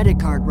your credit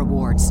card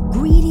rewards.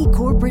 Greedy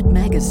corporate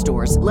mega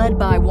stores, led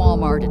by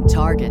Walmart and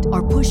Target,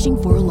 are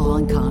pushing for a law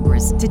in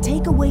Congress to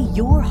take away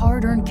your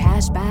hard-earned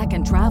cash back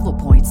and travel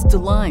points to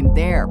line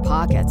their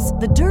pockets.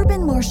 The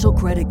Durbin-Marshall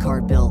credit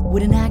card bill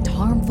would enact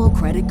harmful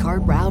credit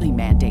card routing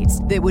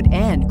mandates that would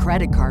end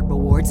credit card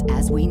rewards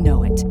as we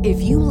know it.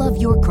 If you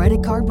love your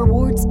credit card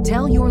rewards,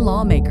 tell your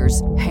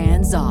lawmakers,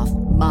 hands off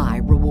my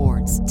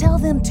rewards. Tell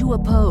them to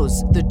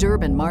oppose the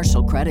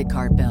Durbin-Marshall credit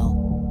card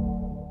bill.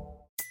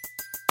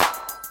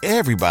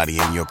 Everybody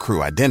in your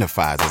crew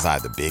identifies as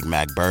either Big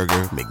Mac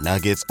Burger,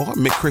 McNuggets, or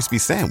McCrispy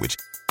Sandwich.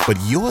 But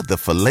you're the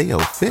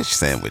Filet-O-Fish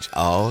Sandwich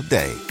all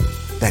day.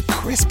 That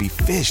crispy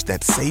fish,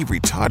 that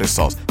savory tartar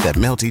sauce, that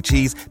melty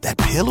cheese, that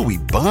pillowy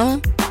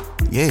bun.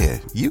 Yeah,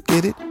 you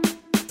get it.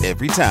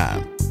 Every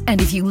time.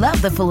 And if you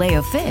love the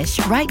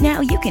Filet-O-Fish, right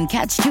now you can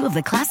catch two of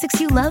the classics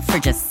you love for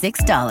just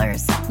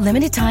 $6.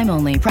 Limited time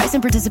only. Price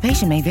and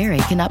participation may vary.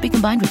 Cannot be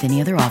combined with any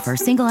other offer.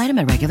 Single item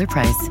at regular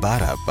price.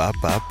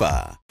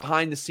 Ba-da-ba-ba-ba.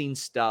 Behind the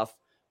scenes stuff,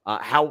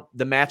 how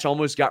the match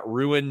almost got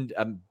ruined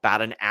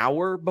about an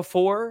hour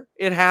before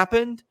it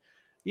happened.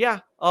 Yeah,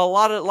 a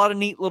lot of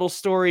neat little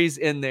stories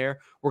in there.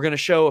 We're going to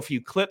show a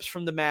few clips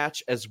from the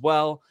match as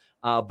well.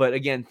 But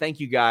again,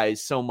 thank you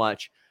guys so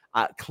much.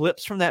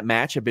 Clips from that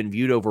match have been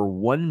viewed over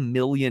 1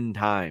 million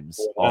times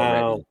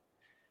already.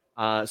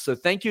 So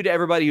thank you to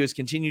everybody who has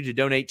continued to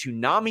donate to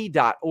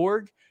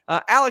NAMI.org.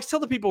 Alex,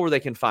 tell the people where they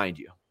can find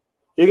you.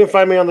 You can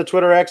find me on the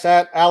Twitter X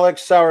at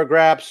Alex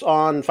Sourgraps,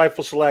 on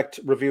Fightful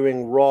Select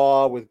reviewing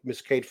Raw with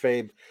Miss Kate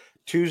Fabe,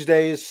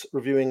 Tuesdays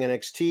reviewing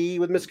NXT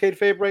with Miss Kate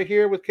Fabe right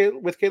here with Kate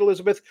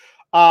Elizabeth.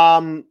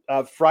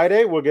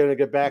 Friday we're going to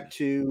get back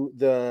to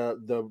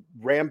the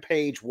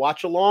Rampage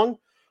watch along,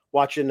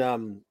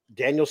 watching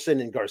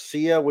Danielson and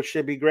Garcia, which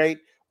should be great,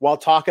 while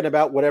talking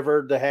about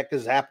whatever the heck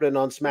is happening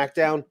on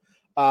SmackDown.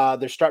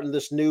 They're starting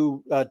this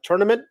new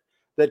tournament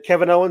that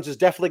Kevin Owens is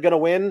definitely going to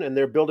win, and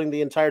they're building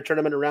the entire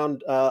tournament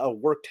around a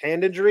worked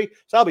hand injury.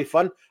 So that'll be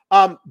fun.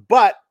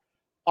 But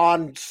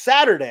on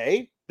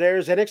Saturday,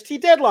 there's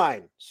NXT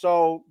Deadline.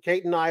 So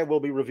Kate and I will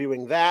be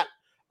reviewing that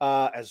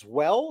as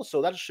well.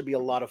 So that should be a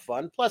lot of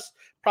fun. Plus,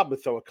 probably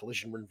throw a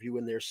Collision review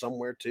in there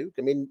somewhere too.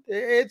 I mean,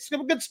 it's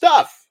good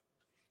stuff.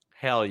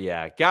 Hell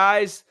yeah.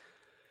 Guys,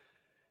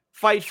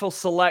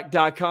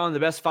 FightfulSelect.com, the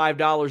best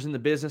 $5 in the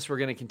business. We're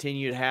going to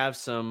continue to have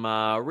some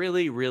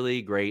really,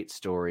 really great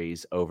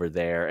stories over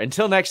there.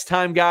 Until next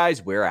time,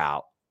 guys, we're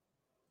out.